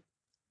another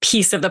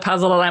piece of the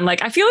puzzle that I'm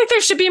like, I feel like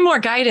there should be more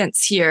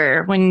guidance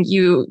here when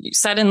you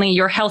suddenly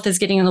your health is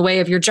getting in the way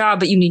of your job,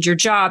 but you need your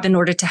job in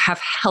order to have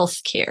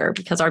health care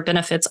because our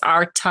benefits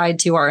are tied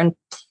to our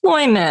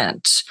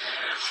employment.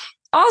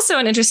 Also,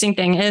 an interesting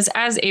thing is,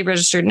 as a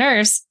registered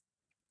nurse,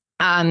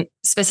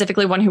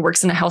 specifically one who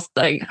works in a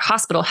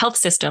hospital health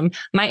system,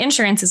 my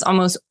insurance is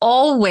almost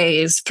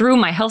always through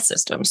my health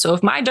system. So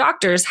if my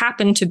doctors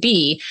happen to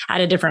be at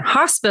a different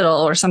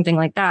hospital or something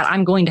like that,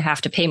 I'm going to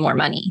have to pay more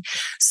money.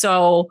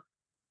 So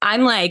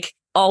I'm like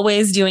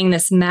always doing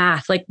this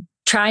math, like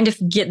trying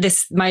to get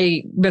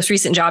my most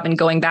recent job and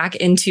going back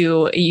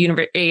into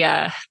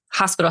a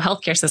hospital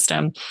healthcare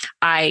system.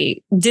 I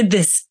did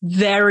this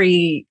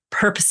very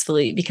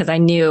purposefully because I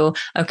knew,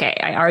 okay,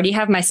 I already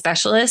have my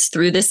specialist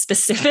through this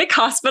specific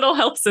hospital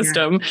health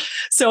system. Yeah.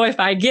 So if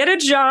I get a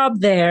job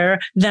there,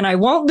 then I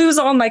won't lose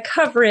all my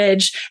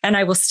coverage and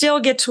I will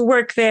still get to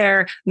work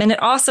there. And it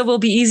also will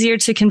be easier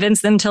to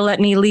convince them to let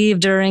me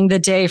leave during the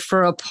day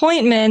for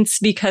appointments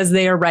because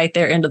they are right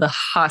there into the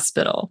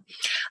hospital.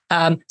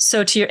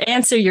 So to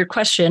answer your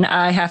question,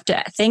 I have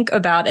to think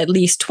about at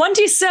least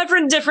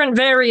 27 different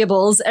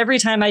variables every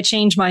time I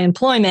change my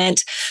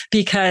employment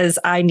because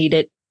I need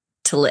it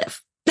to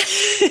live.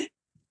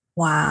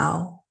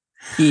 Wow.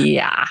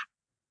 Yeah.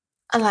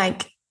 And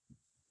like,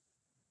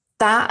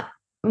 that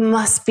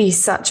must be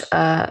such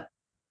a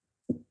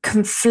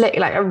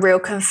a real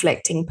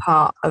conflicting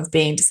part of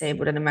being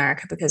disabled in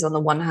America, because on the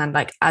one hand,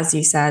 like, as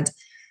you said,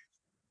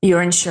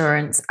 your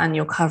insurance and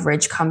your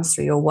coverage comes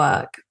through your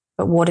work.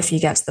 But what if you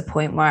get to the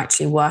point where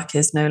actually work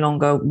is no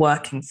longer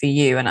working for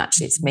you and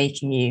actually it's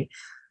making you,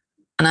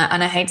 and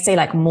I hate to say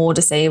like more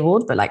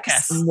disabled, but like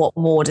somewhat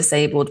more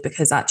disabled,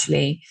 because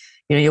actually,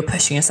 you know, you're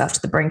pushing yourself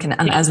to the brink.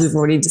 And as we've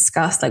already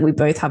discussed, like we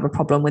both have a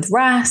problem with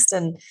rest,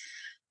 and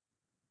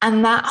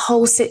that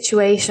whole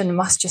situation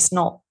must just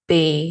not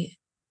be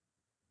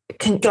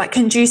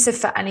conducive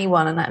for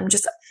anyone. And I'm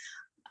just,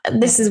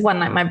 this is when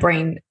like my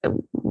brain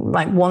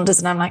like wanders,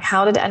 and I'm like,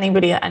 how did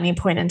anybody at any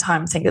point in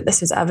time think that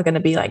this was ever going to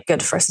be like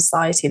good for a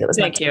society that was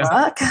meant to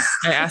work?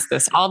 I ask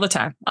this all the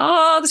time,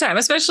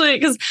 especially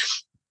because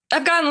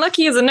I've gotten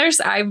lucky as a nurse.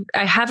 I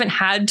haven't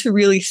had to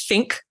really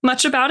think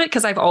much about it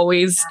because I've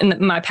always, in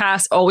my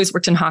past, always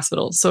worked in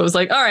hospitals. So it was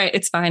like, all right,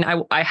 it's fine.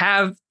 I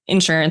have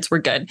insurance. We're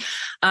good.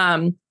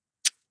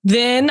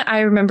 Then I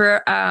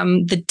remember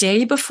the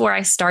day before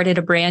I started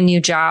a brand new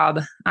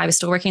job, I was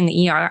still working in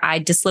the ER. I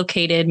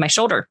dislocated my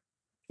shoulder.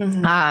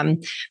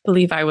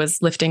 Believe I was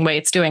lifting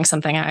weights, doing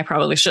something I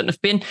probably shouldn't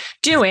have been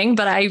doing,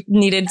 but I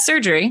needed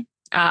surgery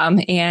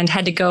and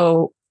had to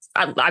go.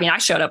 I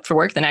showed up for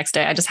work the next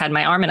day. I just had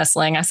my arm in a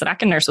sling. I said, I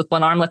can nurse with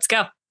one arm. Let's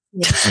go.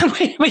 Yeah.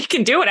 we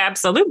can do it.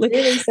 Absolutely.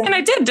 And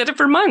I did it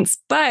for months.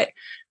 But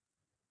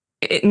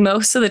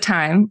most of the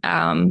time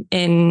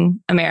in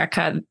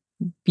America,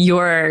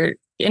 your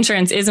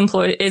insurance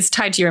is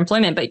tied to your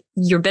employment, but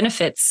your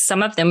benefits,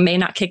 some of them may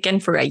not kick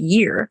in for a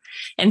year.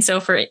 And so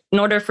in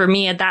order for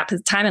me at that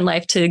time in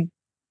life to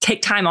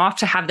take time off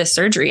to have this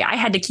surgery, I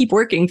had to keep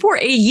working for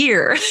a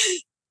year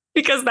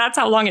because that's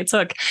how long it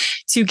took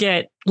to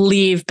get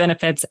leave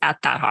benefits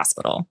at that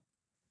hospital.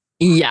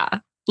 Yeah.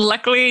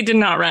 Luckily, did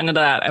not run into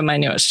that at my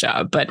newest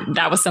job, but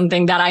that was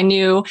something that I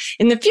knew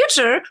in the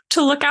future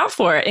to look out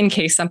for in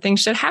case something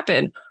should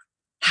happen.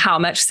 How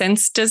much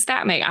sense does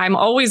that make? I'm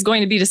always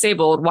going to be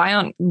disabled. Why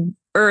on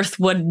earth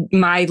would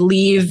my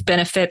leave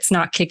benefits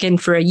not kick in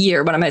for a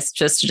year? But am I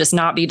supposed to just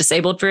not be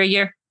disabled for a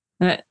year?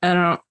 I don't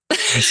know.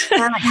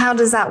 How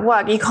does that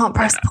work? You can't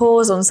press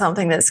pause on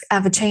something that's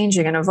ever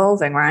changing and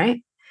evolving,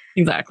 right?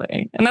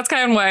 Exactly. And that's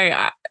kind of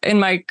why in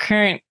my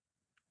current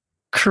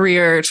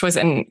career choice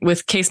and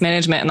with case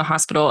management in the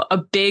hospital, a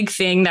big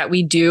thing that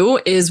we do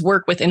is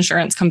work with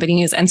insurance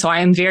companies. And so I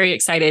am very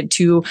excited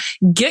to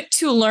get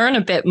to learn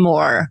a bit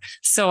more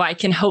so I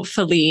can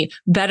hopefully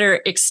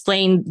better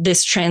explain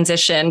this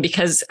transition,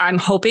 because I'm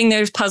hoping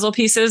there's puzzle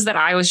pieces that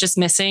I was just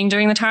missing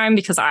during the time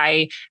because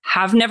I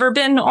have never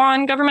been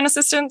on government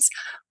assistance,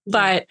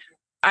 but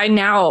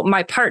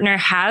my partner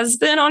has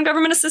been on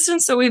government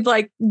assistance. So we've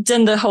like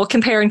done the whole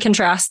compare and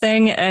contrast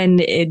thing. And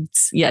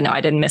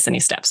I didn't miss any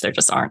steps. There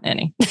just aren't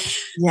any.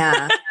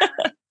 Yeah.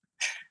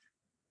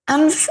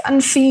 And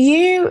for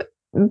you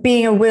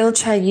being a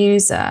wheelchair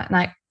user,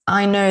 like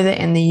I know that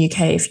in the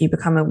UK, if you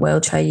become a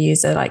wheelchair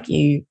user, like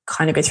you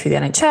kind of go through the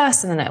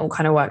NHS and then it all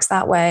kind of works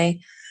that way.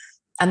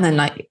 And then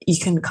like you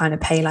can kind of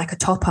pay like a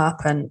top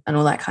up and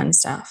all that kind of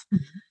stuff.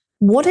 Mm-hmm.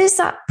 What is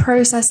that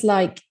process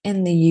like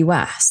in the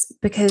US?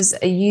 Because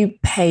are you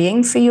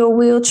paying for your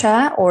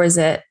wheelchair, or is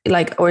it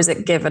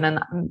given?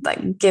 And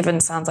like given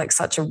sounds like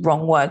such a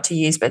wrong word to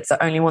use, but it's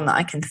the only one that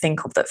I can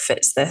think of that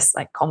fits this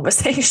like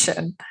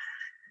conversation.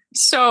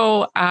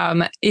 So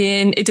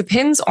it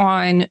depends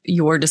on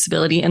your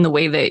disability and the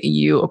way that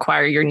you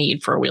acquire your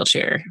need for a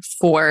wheelchair.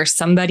 For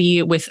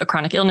somebody with a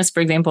chronic illness,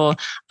 for example,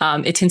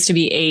 it tends to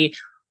be a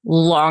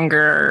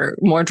longer,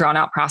 more drawn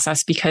out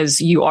process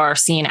because you are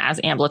seen as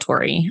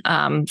ambulatory.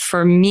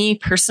 For me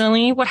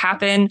personally, what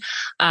happened,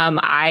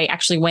 I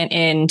actually went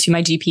into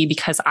my GP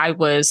because I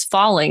was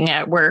falling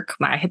at work.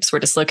 My hips were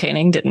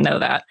dislocating, didn't know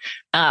that.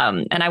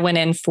 And I went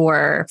in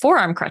for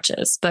forearm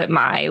crutches, but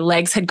my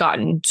legs had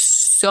gotten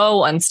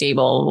so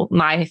unstable.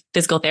 My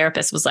physical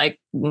therapist was like,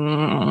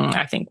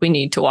 I think we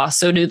need to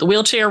also do the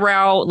wheelchair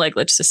route. Like,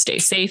 let's just stay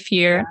safe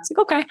here. I was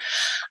like, okay.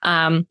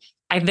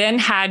 I then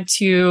had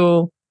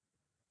to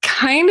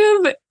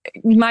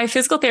my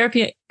physical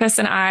therapist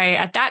and I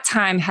at that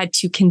time had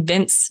to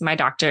convince my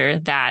doctor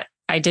that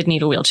I did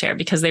need a wheelchair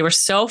because they were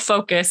so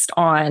focused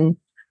on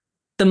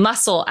the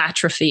muscle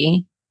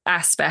atrophy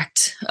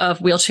aspect of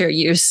wheelchair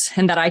use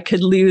and that I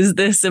could lose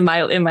this in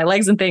my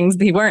legs and things.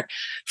 They weren't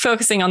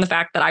focusing on the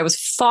fact that I was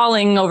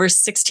falling over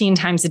 16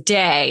 times a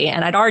day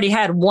and I'd already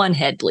had one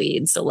head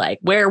bleed. So like,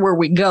 where were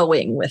we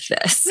going with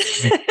this?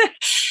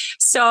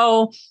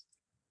 So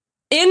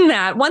in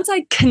that, once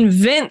I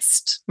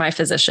convinced my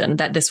physician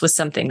that this was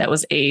something that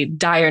was a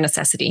dire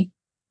necessity,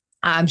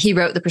 he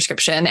wrote the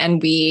prescription, and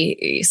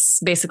we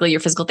basically, your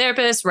physical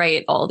therapist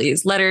write all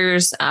these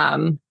letters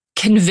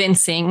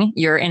convincing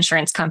your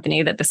insurance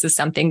company that this is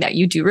something that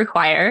you do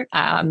require.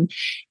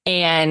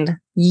 And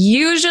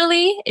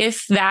usually,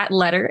 if that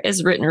letter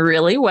is written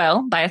really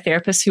well by a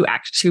therapist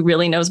who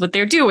really knows what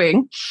they're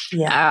doing,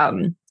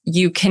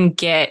 you can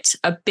get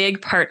a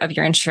big part of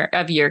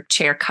your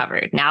chair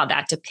covered. Now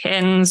that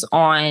depends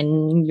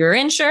on your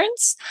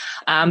insurance,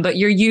 but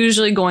you're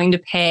usually going to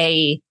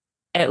pay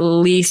at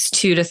least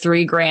 $2,000 to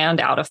 $3,000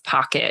 out of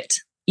pocket,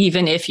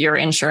 even if your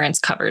insurance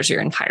covers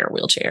your entire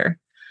wheelchair.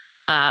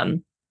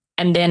 And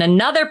then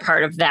another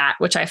part of that,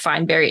 which I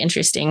find very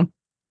interesting,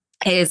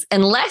 is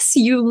unless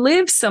you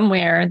live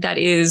somewhere that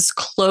is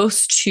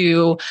close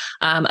to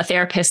a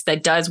therapist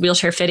that does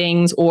wheelchair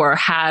fittings or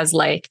has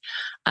like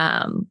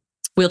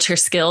wheelchair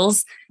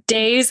skills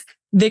days,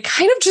 they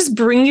kind of just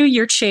bring you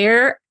your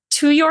chair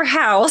to your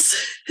house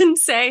and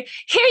say,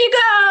 here you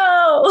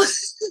go.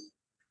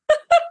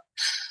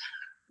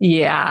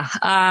 Yeah.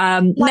 Now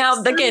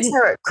again,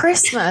 Santa at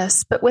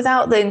Christmas, but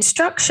without the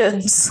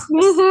instructions.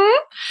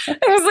 It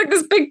was like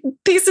this big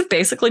piece of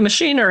basically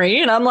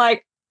machinery, and I'm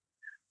like,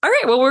 all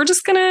right, well, we're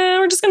just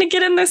gonna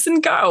get in this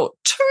and go.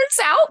 Turns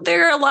out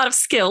there are a lot of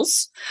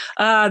skills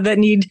that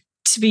need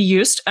to be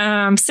used.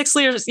 6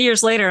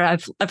 years later,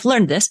 I've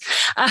learned this.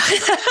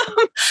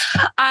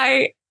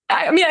 I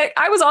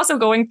was also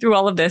going through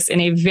all of this in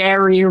a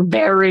very,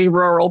 very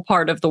rural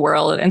part of the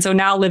world. And so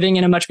now living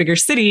in a much bigger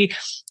city,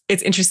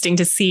 it's interesting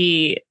to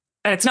see.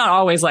 It's not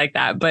always like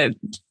that, but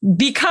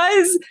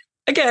because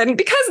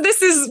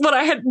this is what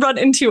I had run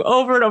into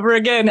over and over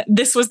again,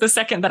 this was the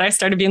second that I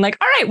started being like,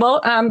 all right, well,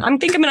 I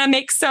think I'm going to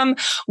make some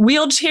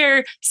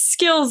wheelchair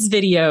skills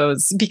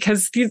videos,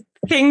 because these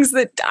things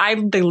that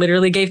they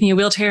literally gave me a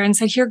wheelchair and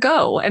said, here,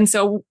 go. And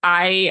so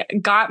I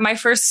got my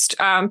first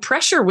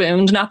pressure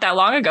wound not that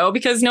long ago,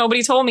 because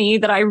nobody told me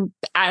that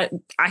I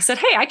said,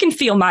 hey, I can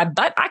feel my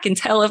butt. I can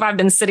tell if I've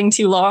been sitting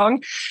too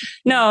long.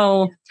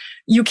 No,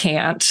 you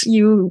can't.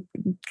 You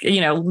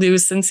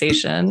lose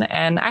sensation.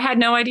 And I had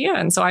no idea.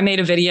 And so I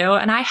made a video,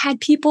 and I had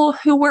people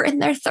who were in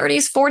their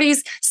 30s, 40s,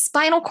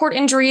 spinal cord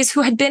injuries,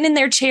 who had been in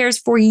their chairs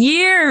for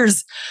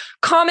years,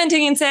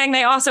 commenting and saying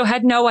they also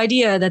had no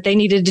idea that they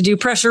needed to do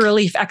pressure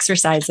relief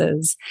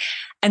exercises.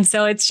 And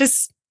so it's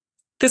just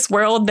this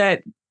world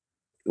that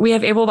we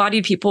have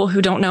able-bodied people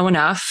who don't know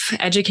enough,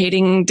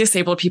 educating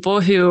disabled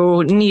people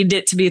who need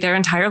it to be their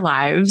entire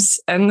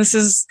lives. And this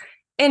is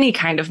any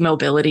kind of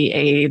mobility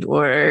aid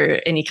or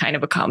any kind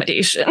of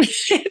accommodation.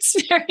 It's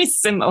very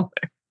similar.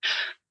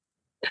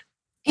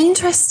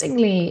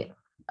 Interestingly,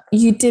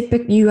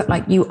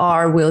 you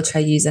are a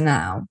wheelchair user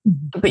now,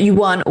 but you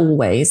weren't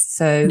always.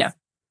 So no.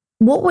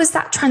 What was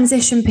that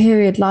transition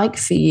period like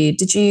for you?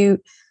 Did you,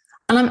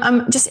 and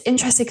I'm just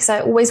interested because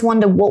I always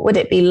wonder, what would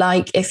it be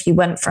like if you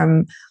went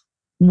from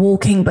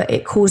walking, but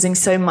it causing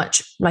so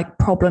much like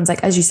problems?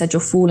 Like, as you said,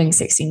 you're falling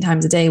 16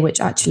 times a day, which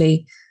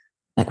actually,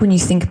 like when you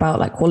think about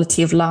like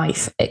quality of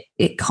life,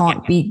 it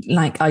can't be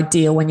like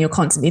ideal when you're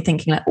constantly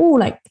thinking like, oh,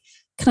 like,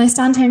 can I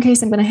stand here in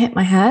case I'm going to hit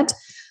my head?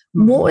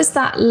 What was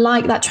that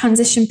like, that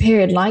transition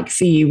period like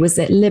for you? Was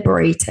it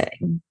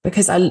liberating?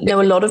 Because I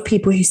know a lot of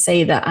people who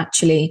say that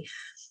actually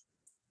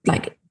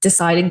like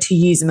deciding to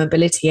use a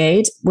mobility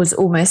aid was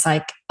almost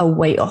like a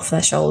weight off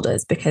their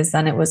shoulders, because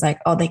then it was like,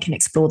 oh, they can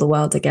explore the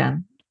world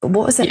again. But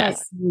what was it like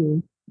for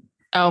you?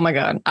 Oh my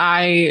God.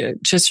 I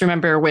just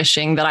remember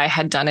wishing that I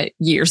had done it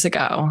years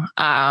ago.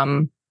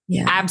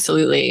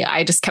 Absolutely.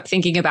 I just kept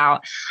thinking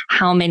about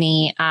how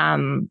many,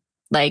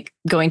 like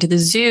going to the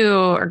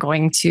zoo or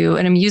going to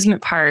an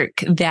amusement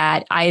park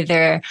that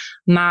either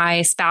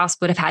my spouse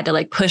would have had to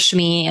like push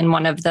me in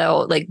one of the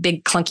like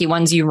big clunky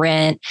ones you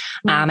rent.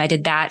 I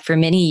did that for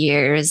many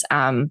years.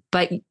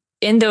 But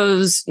in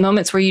those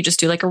moments where you just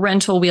do like a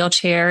rental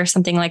wheelchair or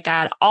something like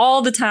that,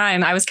 all the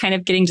time I was kind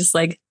of getting just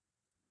like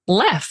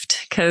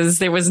left, because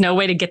there was no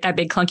way to get that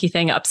big clunky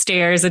thing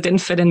upstairs. It didn't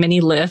fit in many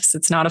lifts.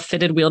 It's not a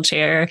fitted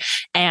wheelchair,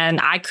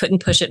 and I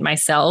couldn't push it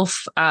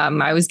myself.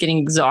 I was getting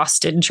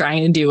exhausted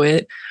trying to do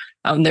it.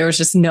 There was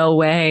just no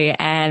way.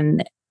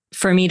 And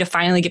for me to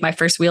finally get my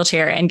first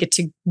wheelchair and get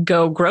to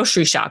go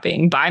grocery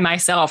shopping by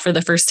myself for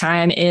the first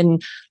time in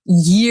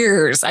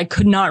years, I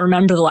could not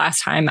remember the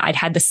last time I'd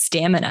had the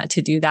stamina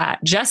to do that.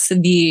 Just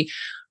the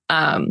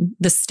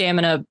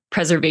stamina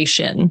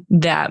preservation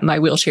that my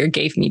wheelchair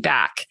gave me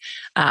back.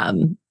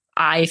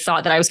 I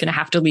thought that I was going to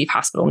have to leave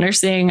hospital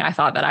nursing. I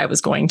thought that I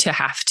was going to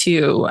have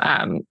to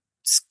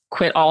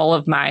quit all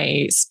of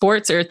my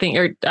sports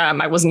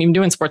I wasn't even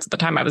doing sports at the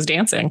time. I was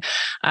dancing.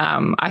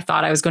 I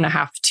thought I was going to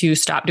have to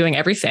stop doing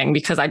everything,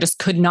 because I just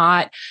could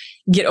not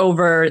get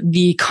over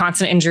the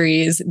constant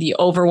injuries, the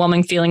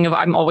overwhelming feeling of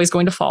I'm always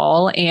going to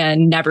fall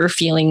and never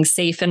feeling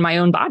safe in my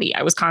own body.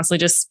 I was constantly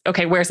just,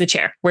 okay, where's the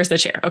chair? Where's the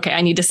chair? Okay,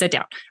 I need to sit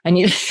down.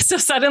 So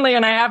suddenly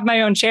when I have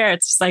my own chair,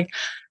 it's just like,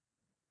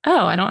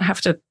 oh, I don't have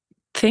to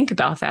think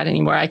about that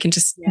anymore. I can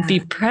just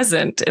be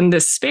present in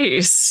this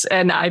space.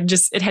 And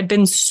it had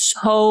been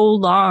so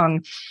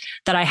long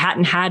that I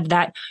hadn't had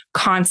that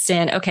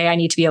constant, okay, I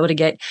need to be able to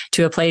get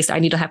to a place. I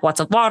need to have lots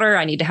of water.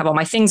 I need to have all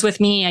my things with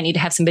me. I need to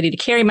have somebody to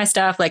carry my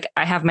stuff. Like,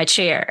 I have my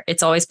chair.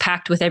 It's always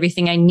packed with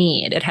everything I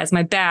need. It has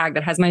my bag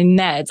that has my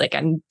meds. Like,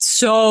 I'm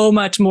so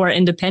much more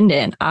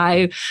independent.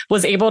 I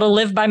was able to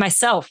live by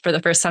myself for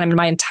the first time in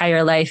my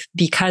entire life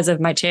because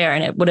of my chair,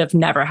 and it would have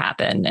never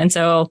happened. And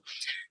so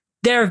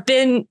there have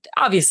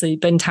obviously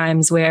been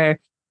times where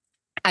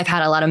I've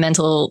had a lot of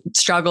mental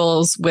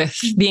struggles with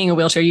being a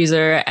wheelchair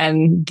user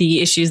and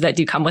the issues that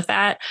do come with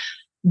that.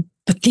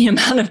 But the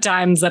amount of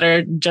times that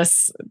are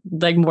just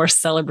like more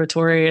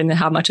celebratory and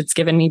how much it's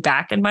given me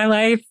back in my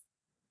life,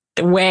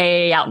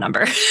 way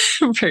outnumber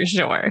for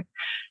sure.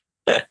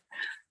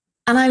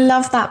 And I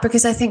love that,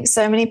 because I think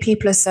so many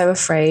people are so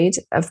afraid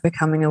of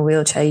becoming a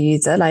wheelchair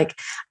user, like,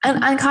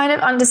 and kind of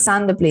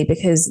understandably,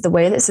 because the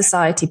way that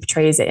society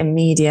portrays it in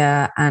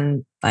media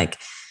and like,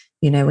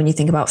 when you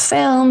think about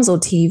films or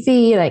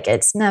TV, like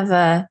it's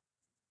never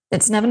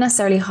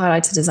necessarily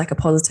highlighted as like a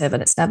positive,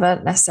 and it's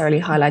never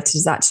necessarily highlighted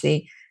as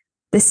actually,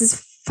 this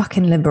is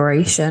fucking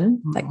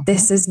liberation. Like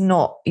this is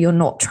not, you're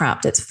not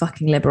trapped. It's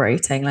fucking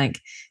liberating. Like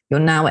you're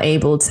now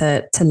able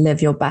to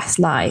live your best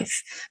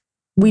life.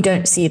 We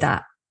don't see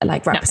that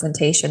like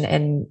representation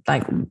in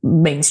like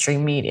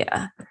mainstream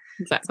media.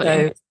 Exactly.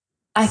 So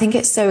I think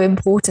it's so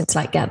important to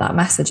like get that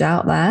message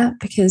out there,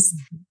 because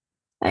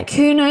like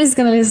who knows is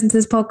going to listen to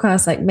this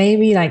podcast? Like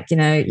maybe like, you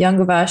know,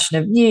 younger version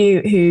of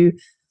you who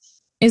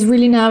is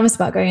really nervous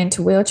about going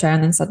into a wheelchair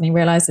and then suddenly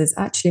realizes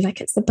actually like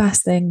it's the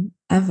best thing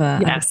ever.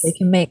 Yes. And they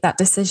can make that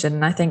decision.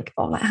 And I think,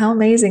 oh, like how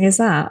amazing is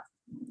that?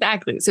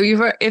 Exactly. So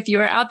if you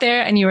are out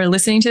there and you are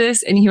listening to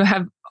this and you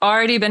have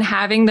already been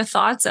having the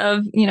thoughts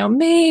of, you know,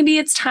 maybe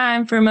it's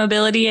time for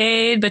mobility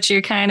aid, but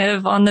you're kind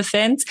of on the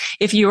fence.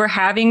 If you are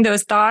having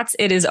those thoughts,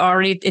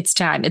 it's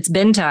time. It's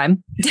been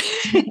time.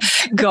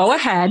 Go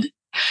ahead.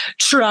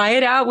 Try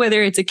it out,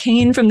 whether it's a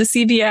cane from the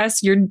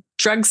CVS, your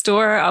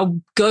drugstore, a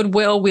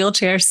Goodwill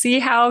wheelchair. See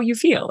how you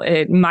feel.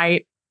 It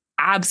might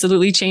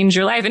absolutely change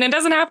your life. And it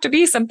doesn't have to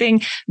be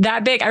something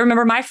that big. I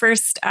remember my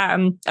first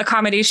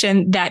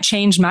accommodation that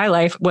changed my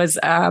life was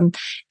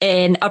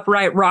an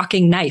upright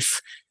rocking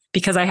knife,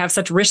 because I have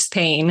such wrist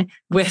pain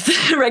with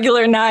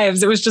regular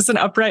knives. It was just an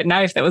upright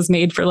knife that was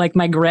made for like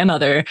my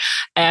grandmother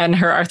and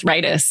her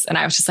arthritis. And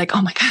I was just like,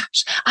 oh my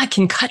gosh, I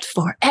can cut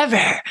forever.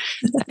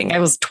 I think I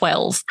was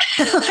 12.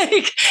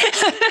 Like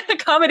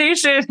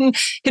accommodation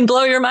can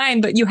blow your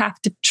mind, but you have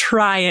to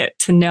try it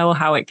to know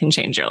how it can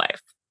change your life.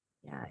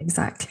 Yeah,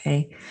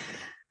 exactly.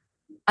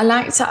 I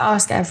like to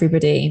ask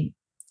everybody,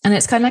 and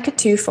it's kind of like a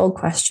twofold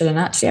question. And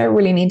actually, I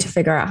really need to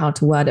figure out how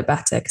to word it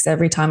better, because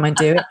every time I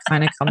do, it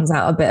kind of comes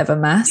out a bit of a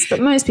mess.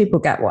 But most people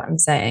get what I'm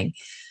saying.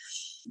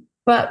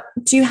 But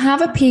do you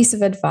have a piece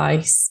of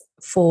advice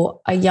for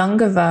a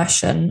younger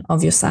version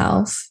of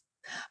yourself,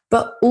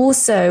 but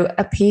also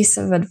a piece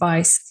of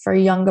advice for a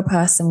younger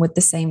person with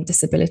the same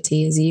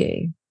disability as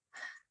you?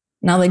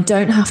 Now, they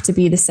don't have to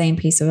be the same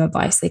piece of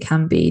advice. They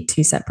can be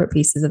two separate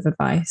pieces of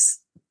advice.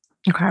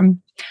 Okay.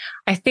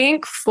 I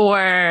think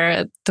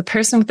for the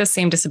person with the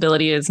same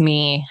disability as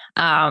me,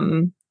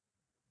 I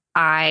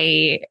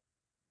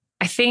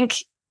think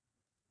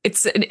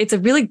it's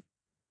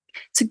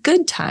a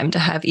good time to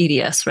have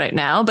EDS right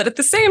now, but at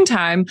the same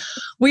time,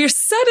 we are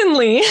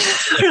suddenly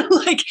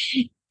like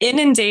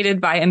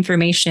inundated by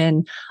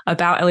information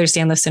about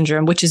Ehlers-Danlos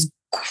syndrome, which is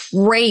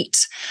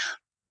great.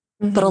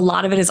 But a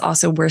lot of it is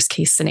also worst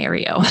case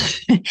scenario.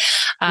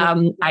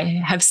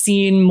 I have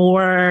seen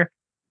more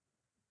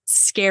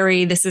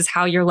scary, this is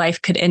how your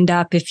life could end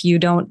up if you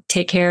don't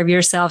take care of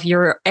yourself.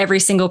 Every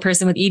single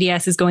person with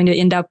EDS is going to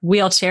end up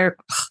wheelchair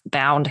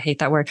bound. I hate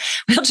that word.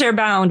 Wheelchair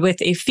bound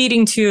with a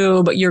feeding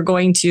tube. You're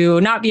going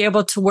to not be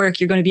able to work.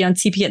 You're going to be on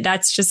TPN.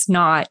 That's just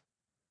not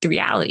the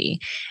reality.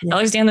 Yeah.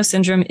 Ehlers-Danlos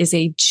syndrome is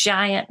a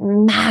giant,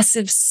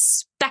 massive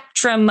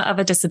spectrum of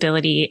a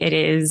disability.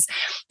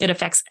 It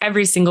affects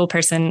every single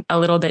person a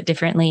little bit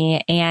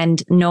differently.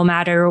 And no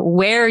matter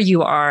where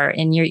you are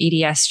in your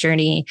EDS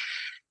journey,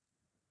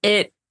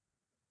 it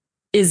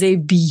is a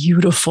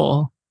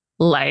beautiful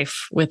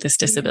life with this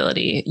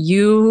disability.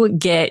 You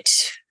get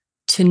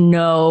to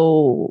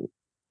know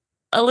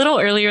a little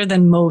earlier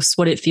than most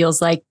what it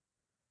feels like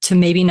to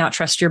maybe not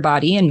trust your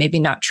body and maybe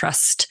not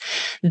trust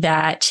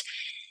that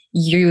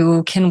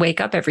you can wake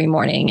up every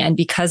morning. And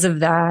because of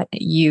that,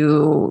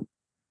 you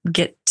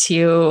get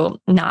to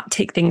not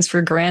take things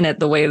for granted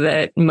the way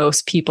that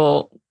most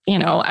people, you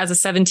know, as a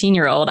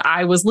 17-year-old,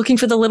 I was looking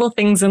for the little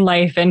things in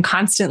life and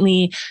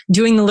constantly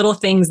doing the little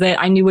things that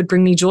I knew would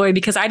bring me joy,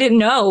 because I didn't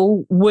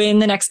know when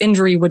the next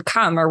injury would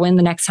come or when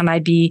the next time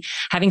I'd be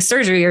having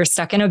surgery or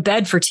stuck in a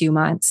bed for 2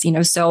 months, you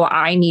know, so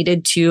I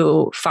needed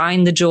to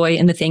find the joy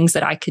in the things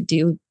that I could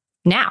do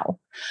now.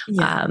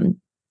 Yeah.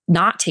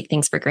 Not take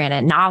things for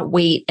granted, not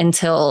wait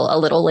until a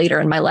little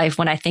later in my life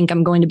when I think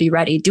I'm going to be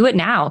ready. Do it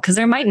now, because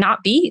there might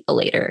not be a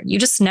later. You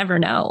just never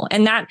know.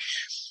 And that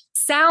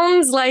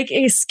sounds like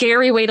a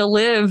scary way to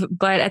live,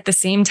 but at the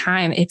same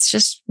time, it's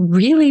just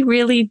really,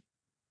 really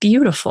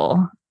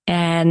beautiful.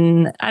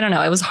 And I don't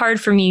know, it was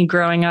hard for me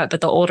growing up,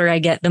 but the older I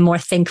get, the more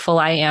thankful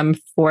I am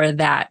for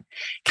that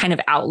kind of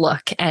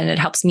outlook. And it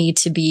helps me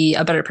to be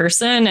a better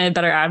person, a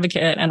better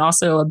advocate, and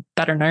also a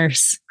better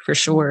nurse for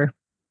sure.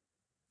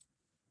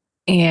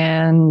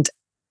 And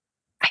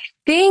I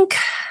think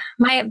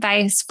my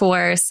advice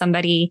for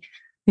somebody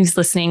who's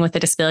listening with a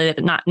disability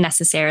that's not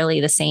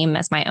necessarily the same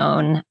as my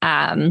own,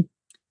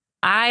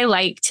 I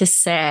like to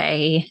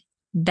say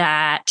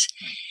that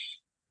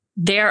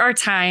there are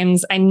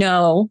times, I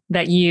know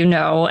that you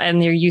know,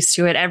 and you're used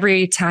to it.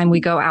 Every time we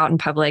go out in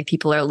public,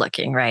 people are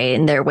looking, right?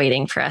 And they're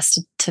waiting for us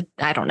to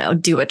I don't know,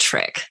 do a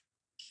trick.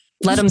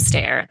 Let them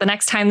stare. The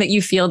next time that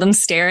you feel them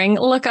staring,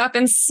 look up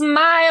and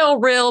smile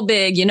real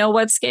big. You know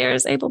what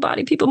scares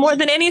able-bodied people more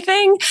than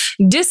anything?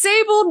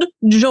 Disabled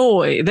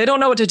joy. They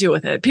don't know what to do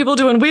with it. People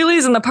doing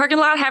wheelies in the parking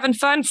lot, having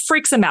fun,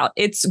 freaks them out.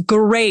 It's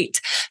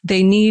great.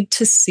 They need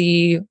to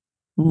see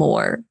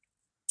more.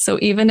 So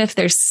even if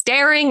they're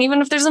staring,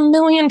 even if there's a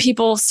million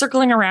people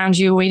circling around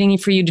you, waiting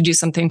for you to do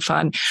something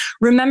fun,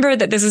 remember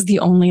that this is the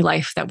only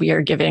life that we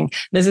are giving.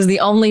 This is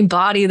the only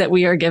body that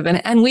we are given.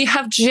 And we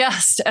have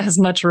just as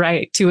much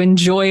right to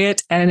enjoy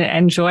it and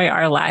enjoy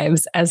our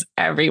lives as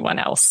everyone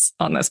else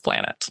on this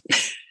planet.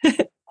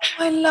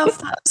 I love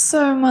that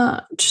so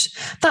much.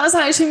 That has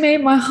actually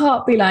made my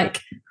heart be like,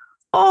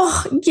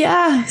 oh,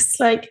 yes.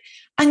 Like,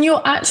 and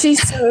you're actually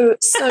so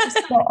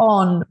spot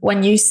on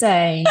when you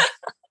say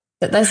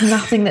that there's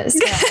nothing that's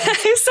scary.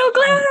 I'm so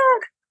glad.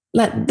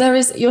 Like there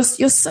is,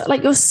 you're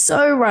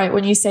so right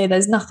when you say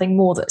there's nothing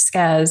more that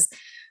scares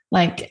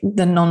like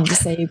the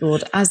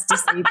non-disabled as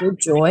disabled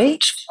joy.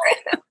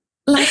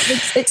 Like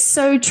it's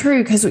so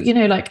true because, you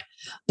know, like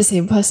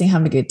disabled person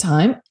having a good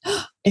time.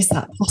 Is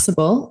that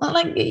possible? I'm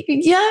like,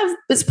 yeah,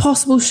 it's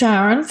possible,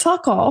 Sharon.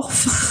 Fuck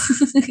off.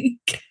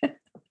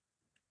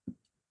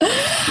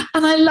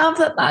 And I love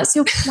that that's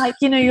your, like,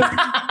 you know, your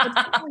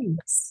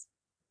voice.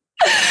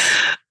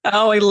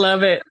 Oh, I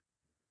love it.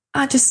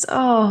 I just,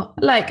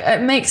 like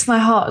it makes my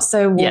heart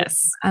so warm.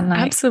 Yes, and like,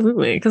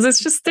 absolutely. Because it's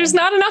just, there's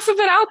not enough of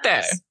it out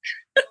there.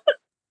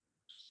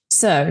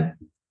 So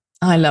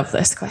I love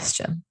this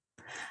question.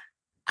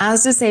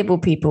 As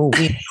disabled people,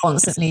 we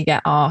constantly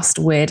get asked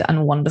weird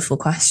and wonderful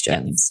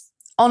questions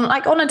on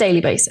a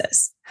daily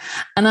basis.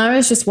 And I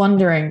was just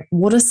wondering,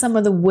 what are some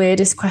of the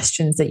weirdest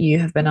questions that you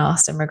have been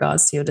asked in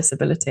regards to your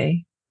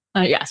disability?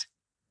 Yes.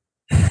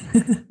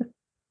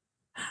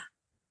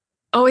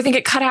 Oh, I think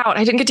it cut out.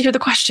 I didn't get to hear the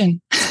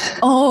question.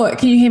 Oh,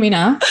 can you hear me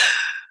now?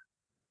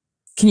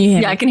 Can you hear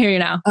me? Yeah, I can hear you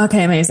now.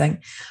 Okay, amazing.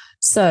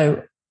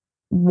 So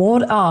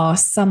what are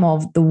some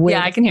of the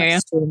weird I can hear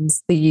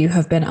questions that you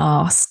have been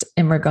asked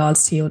in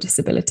regards to your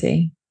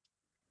disability?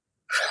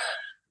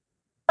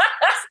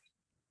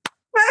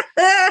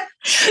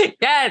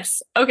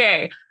 Yes.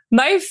 Okay.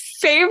 My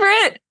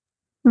favorite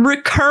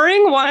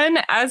recurring one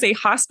as a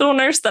hospital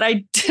nurse that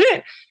I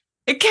didn't,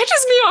 it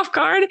catches me off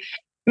guard,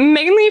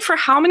 mainly for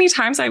how many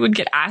times I would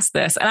get asked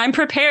this. And I'm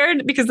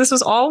prepared because this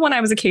was all when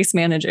I was a case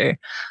manager.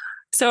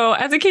 So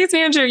as a case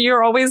manager,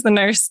 you're always the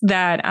nurse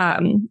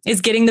that is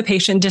getting the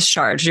patient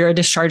discharged. You're a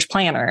discharge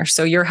planner.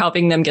 So you're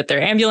helping them get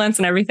their ambulance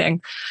and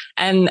everything.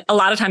 And a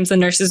lot of times the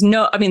nurses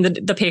know,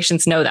 the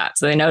patients know that.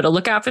 So they know to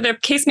look out for their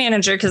case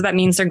manager because that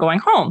means they're going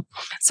home.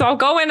 So I'll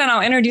go in and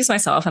I'll introduce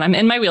myself and I'm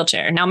in my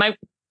wheelchair. Now my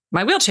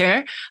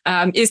wheelchair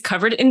is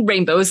covered in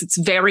rainbows. It's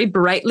very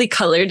brightly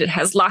colored. It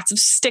has lots of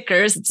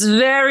stickers. It's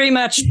very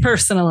much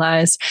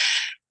personalized.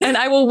 And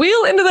I will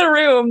wheel into the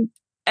room.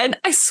 And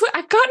I swear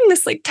I've gotten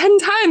this like 10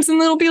 times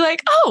and it'll be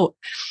like, oh,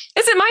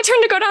 is it my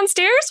turn to go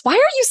downstairs? Why are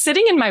you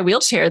sitting in my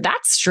wheelchair?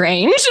 That's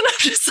strange. And I'm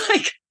just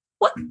like,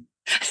 what?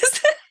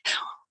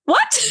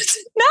 What?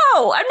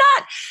 No, I'm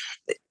not.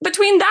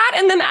 Between that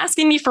and them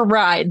asking me for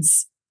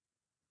rides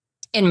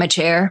in my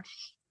chair,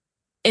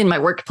 in my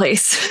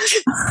workplace,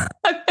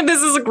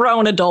 this is a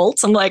grown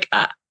adult. I'm like,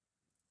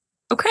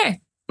 okay.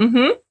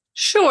 Mm-hmm.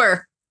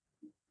 Sure.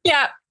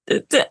 Yeah.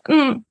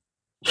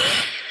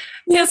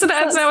 Yeah, so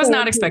that was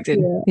not expected.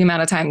 The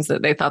amount of times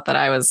that they thought that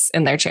I was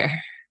in their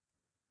chair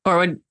or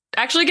would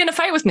actually get in a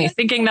fight with me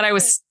thinking that I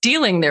was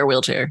stealing their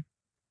wheelchair.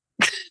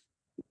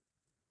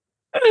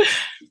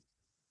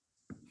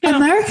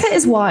 America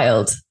is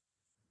wild.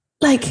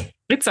 Like,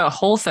 it's a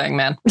whole thing,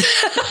 man.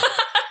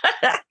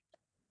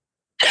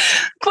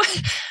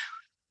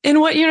 In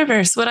what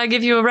universe would I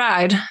give you a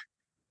ride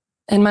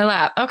in my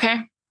lap?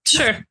 Okay,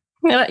 sure.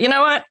 You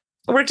know what?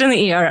 I worked in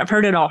the ER. I've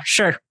heard it all.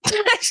 Sure.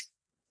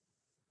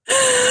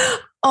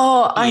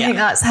 Oh, I think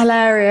that's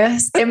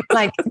hilarious.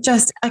 I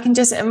can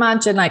just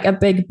imagine like a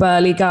big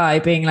burly guy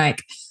being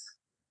like,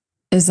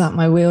 is that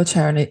my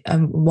wheelchair?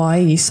 And why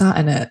are you sat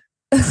in it?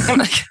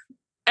 Like,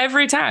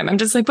 every time I'm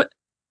just like, but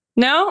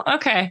no?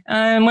 Okay.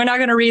 We're not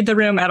going to read the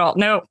room at all.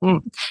 No.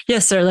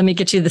 Yes, sir. Let me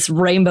get you this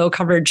rainbow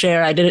covered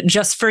chair. I did it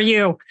just for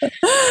you.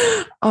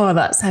 Oh,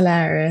 that's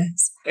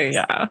hilarious.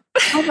 Yeah.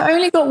 I've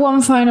only got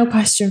one final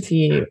question for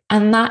you.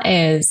 And that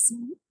is,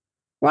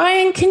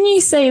 Ryan, can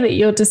you say that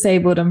you're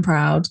disabled and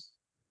proud?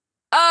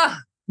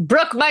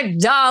 Brooke, my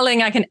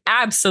darling, I can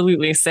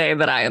absolutely say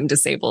that I am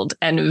disabled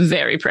and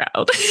very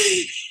proud.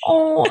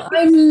 Oh,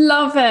 I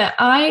love it.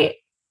 I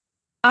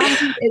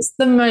think it's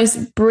the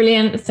most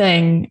brilliant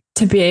thing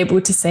to be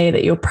able to say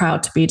that you're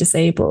proud to be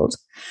disabled,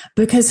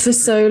 because for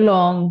so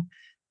long,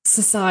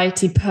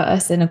 society put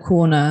us in a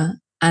corner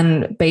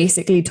and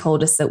basically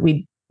told us that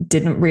we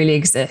didn't really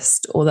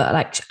exist, or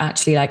that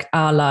actually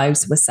our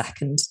lives were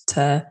second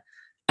to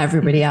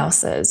everybody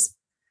else's.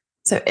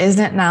 So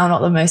isn't it now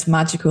not the most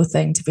magical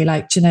thing to be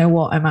like, do you know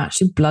what? I'm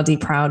actually bloody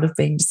proud of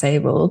being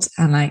disabled.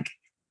 And like,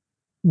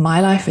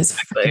 my life is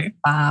fucking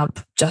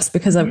fab. Just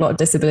because I've got a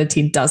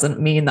disability doesn't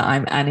mean that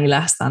I'm any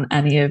less than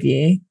any of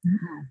you.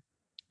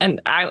 And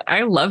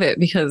I love it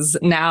because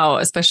now,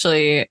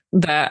 especially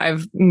that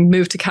I've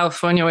moved to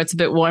California where it's a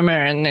bit warmer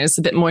and there's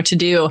a bit more to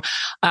do.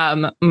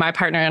 My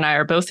partner and I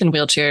are both in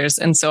wheelchairs.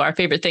 And so our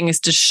favorite thing is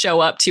to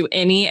show up to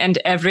any and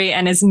every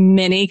and as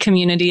many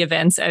community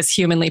events as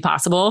humanly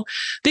possible,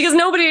 because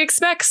nobody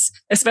expects,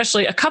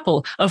 especially a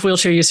couple of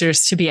wheelchair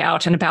users, to be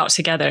out and about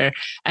together.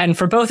 And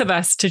for both of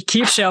us to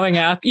keep showing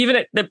up, even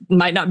if it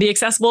might not be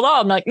accessible at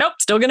all. I'm like, nope,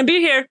 still going to be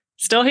here.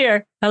 Still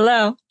here.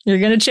 Hello. You're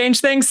going to change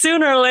things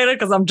sooner or later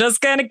because I'm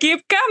just going to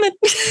keep coming.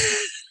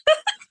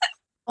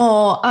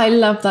 Oh, I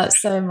love that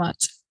so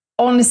much.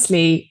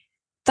 Honestly,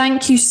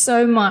 thank you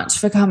so much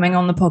for coming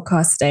on the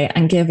podcast today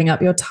and giving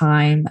up your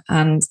time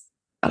and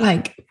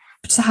like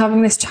just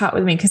having this chat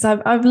with me, because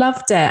I've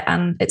loved it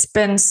and it's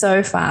been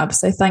so fab.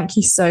 So thank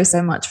you so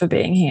much for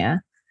being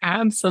here.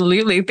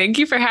 Absolutely. Thank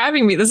you for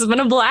having me. This has been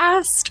a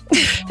blast.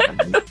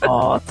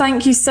 Oh,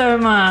 thank you so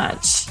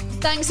much.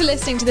 Thanks for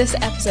listening to this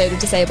episode of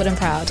Disabled and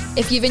Proud.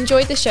 If you've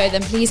enjoyed the show,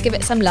 then please give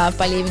it some love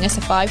by leaving us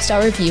a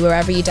 5-star review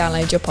wherever you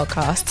download your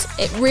podcasts.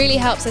 It really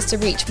helps us to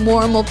reach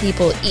more and more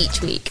people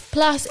each week.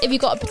 Plus, if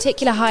you've got a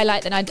particular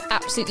highlight, then I'd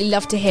absolutely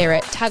love to hear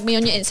it. Tag me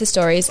on your Insta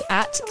stories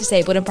at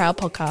Disabled and Proud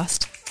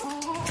Podcast.